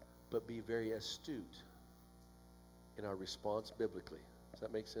 but be very astute in our response biblically. Does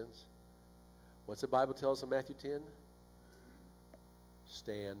that make sense? What's the Bible tell us in Matthew 10?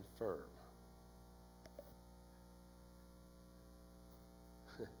 Stand firm.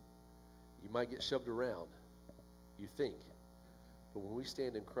 You might get shoved around, you think. But when we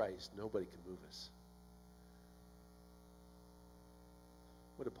stand in Christ, nobody can move us.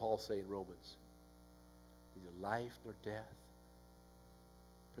 What did Paul say in Romans? Neither life nor death,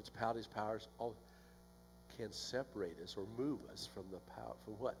 principalities, powers, all can separate us or move us from the power.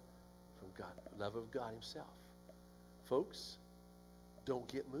 From what? From God, the love of God himself. Folks, don't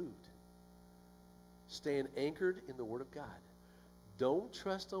get moved. Stand anchored in the Word of God. Don't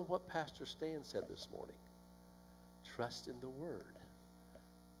trust on what Pastor Stan said this morning. Trust in the Word.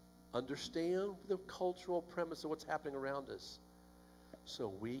 Understand the cultural premise of what's happening around us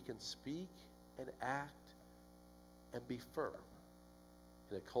so we can speak and act and be firm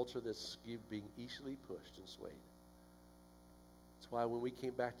in a culture that's being easily pushed and swayed. That's why when we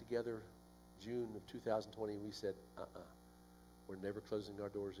came back together June of 2020, we said, we're never closing our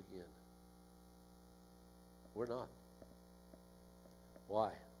doors again. We're not.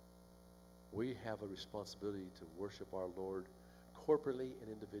 Why? We have a responsibility to worship our Lord corporately and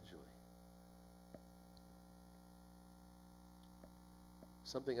individually.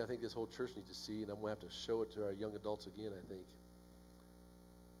 Something I think this whole church needs to see, and I'm going to have to show it to our young adults again, I think.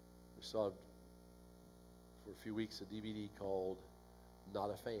 We saw for a few weeks a DVD called Not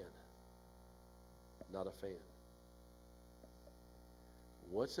a Fan. Not a fan.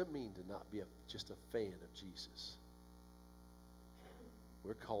 What's it mean to not be just a fan of Jesus?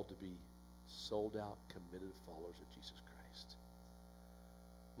 We're called to be sold out, committed followers of Jesus Christ.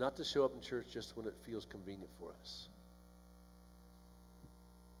 Not to show up in church just when it feels convenient for us.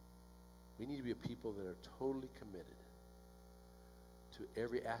 We need to be a people that are totally committed to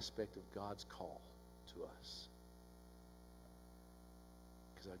every aspect of God's call to us.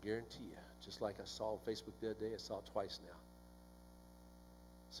 Because I guarantee you, just like I saw on Facebook the other day, I saw it twice now,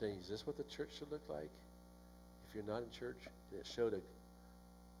 saying, is this what the church should look like? If you're not in church, and it showed a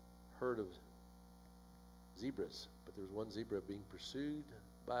herd of zebras, but there was one zebra being pursued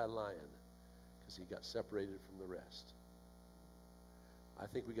by a lion because he got separated from the rest. I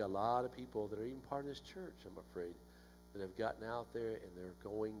think we got a lot of people that are even part of this church, I'm afraid, that have gotten out there and they're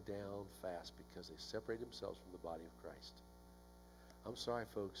going down fast because they separate themselves from the body of Christ. I'm sorry,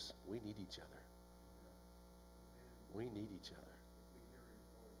 folks. We need each other. We need each other.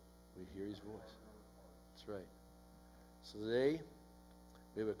 We hear his voice. That's right. So today,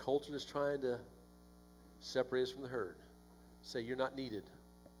 we have a culture that's trying to separate us from the herd. Say, you're not needed.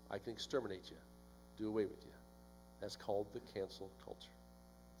 I can exterminate you. Do away with you. That's called the cancel culture.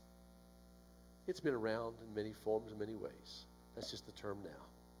 It's been around in many forms and many ways. That's just the term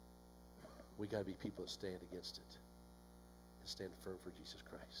now. We got to be people that stand against it and stand firm for Jesus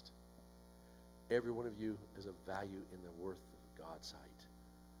Christ. Every one of you is of value in the worth of God's sight.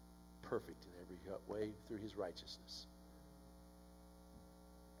 Perfect in every way through his righteousness.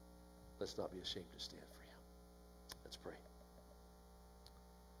 Let's not be ashamed to stand for him. Let's pray.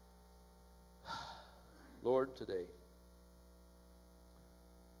 Lord, today,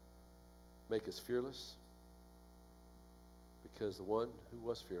 make us fearless, because the one who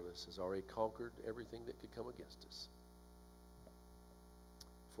was fearless has already conquered everything that could come against us.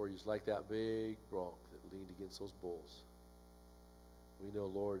 For he's like that big bronc that leaned against those bulls. We know,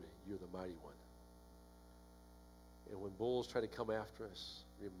 Lord, you're the mighty one. And when bulls try to come after us,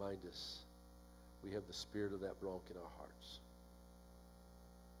 remind us we have the spirit of that bronc in our hearts.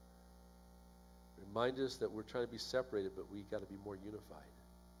 Remind us that we're trying to be separated, but we got to be more unified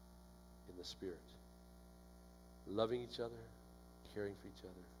in the spirit. Loving each other, caring for each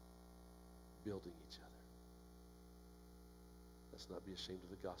other, building each other. Let's not be ashamed of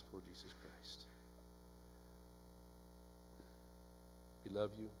the gospel of Jesus Christ. We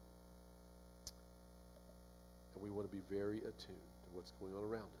love you, and we want to be very attuned to what's going on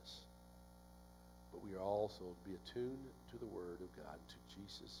around us. But we are also to be attuned to the Word of God, to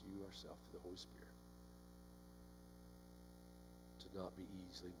Jesus, you yourself, to the Holy Spirit. To not be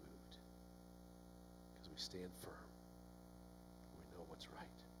easily moved, because we stand firm. We know what's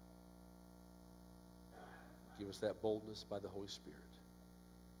right. Give us that boldness by the Holy Spirit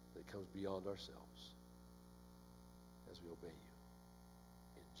that comes beyond ourselves as we obey you.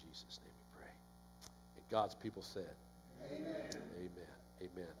 In Jesus' name we pray. And God's people said. Amen. Amen.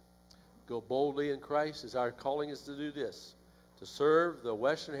 Amen. Go boldly in Christ, as our calling is to do this, to serve the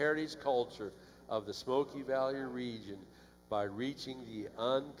Western heritage culture of the Smoky Valley region by reaching the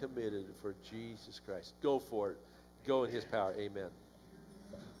uncommitted for Jesus Christ. Go for it. Go in his power. Amen.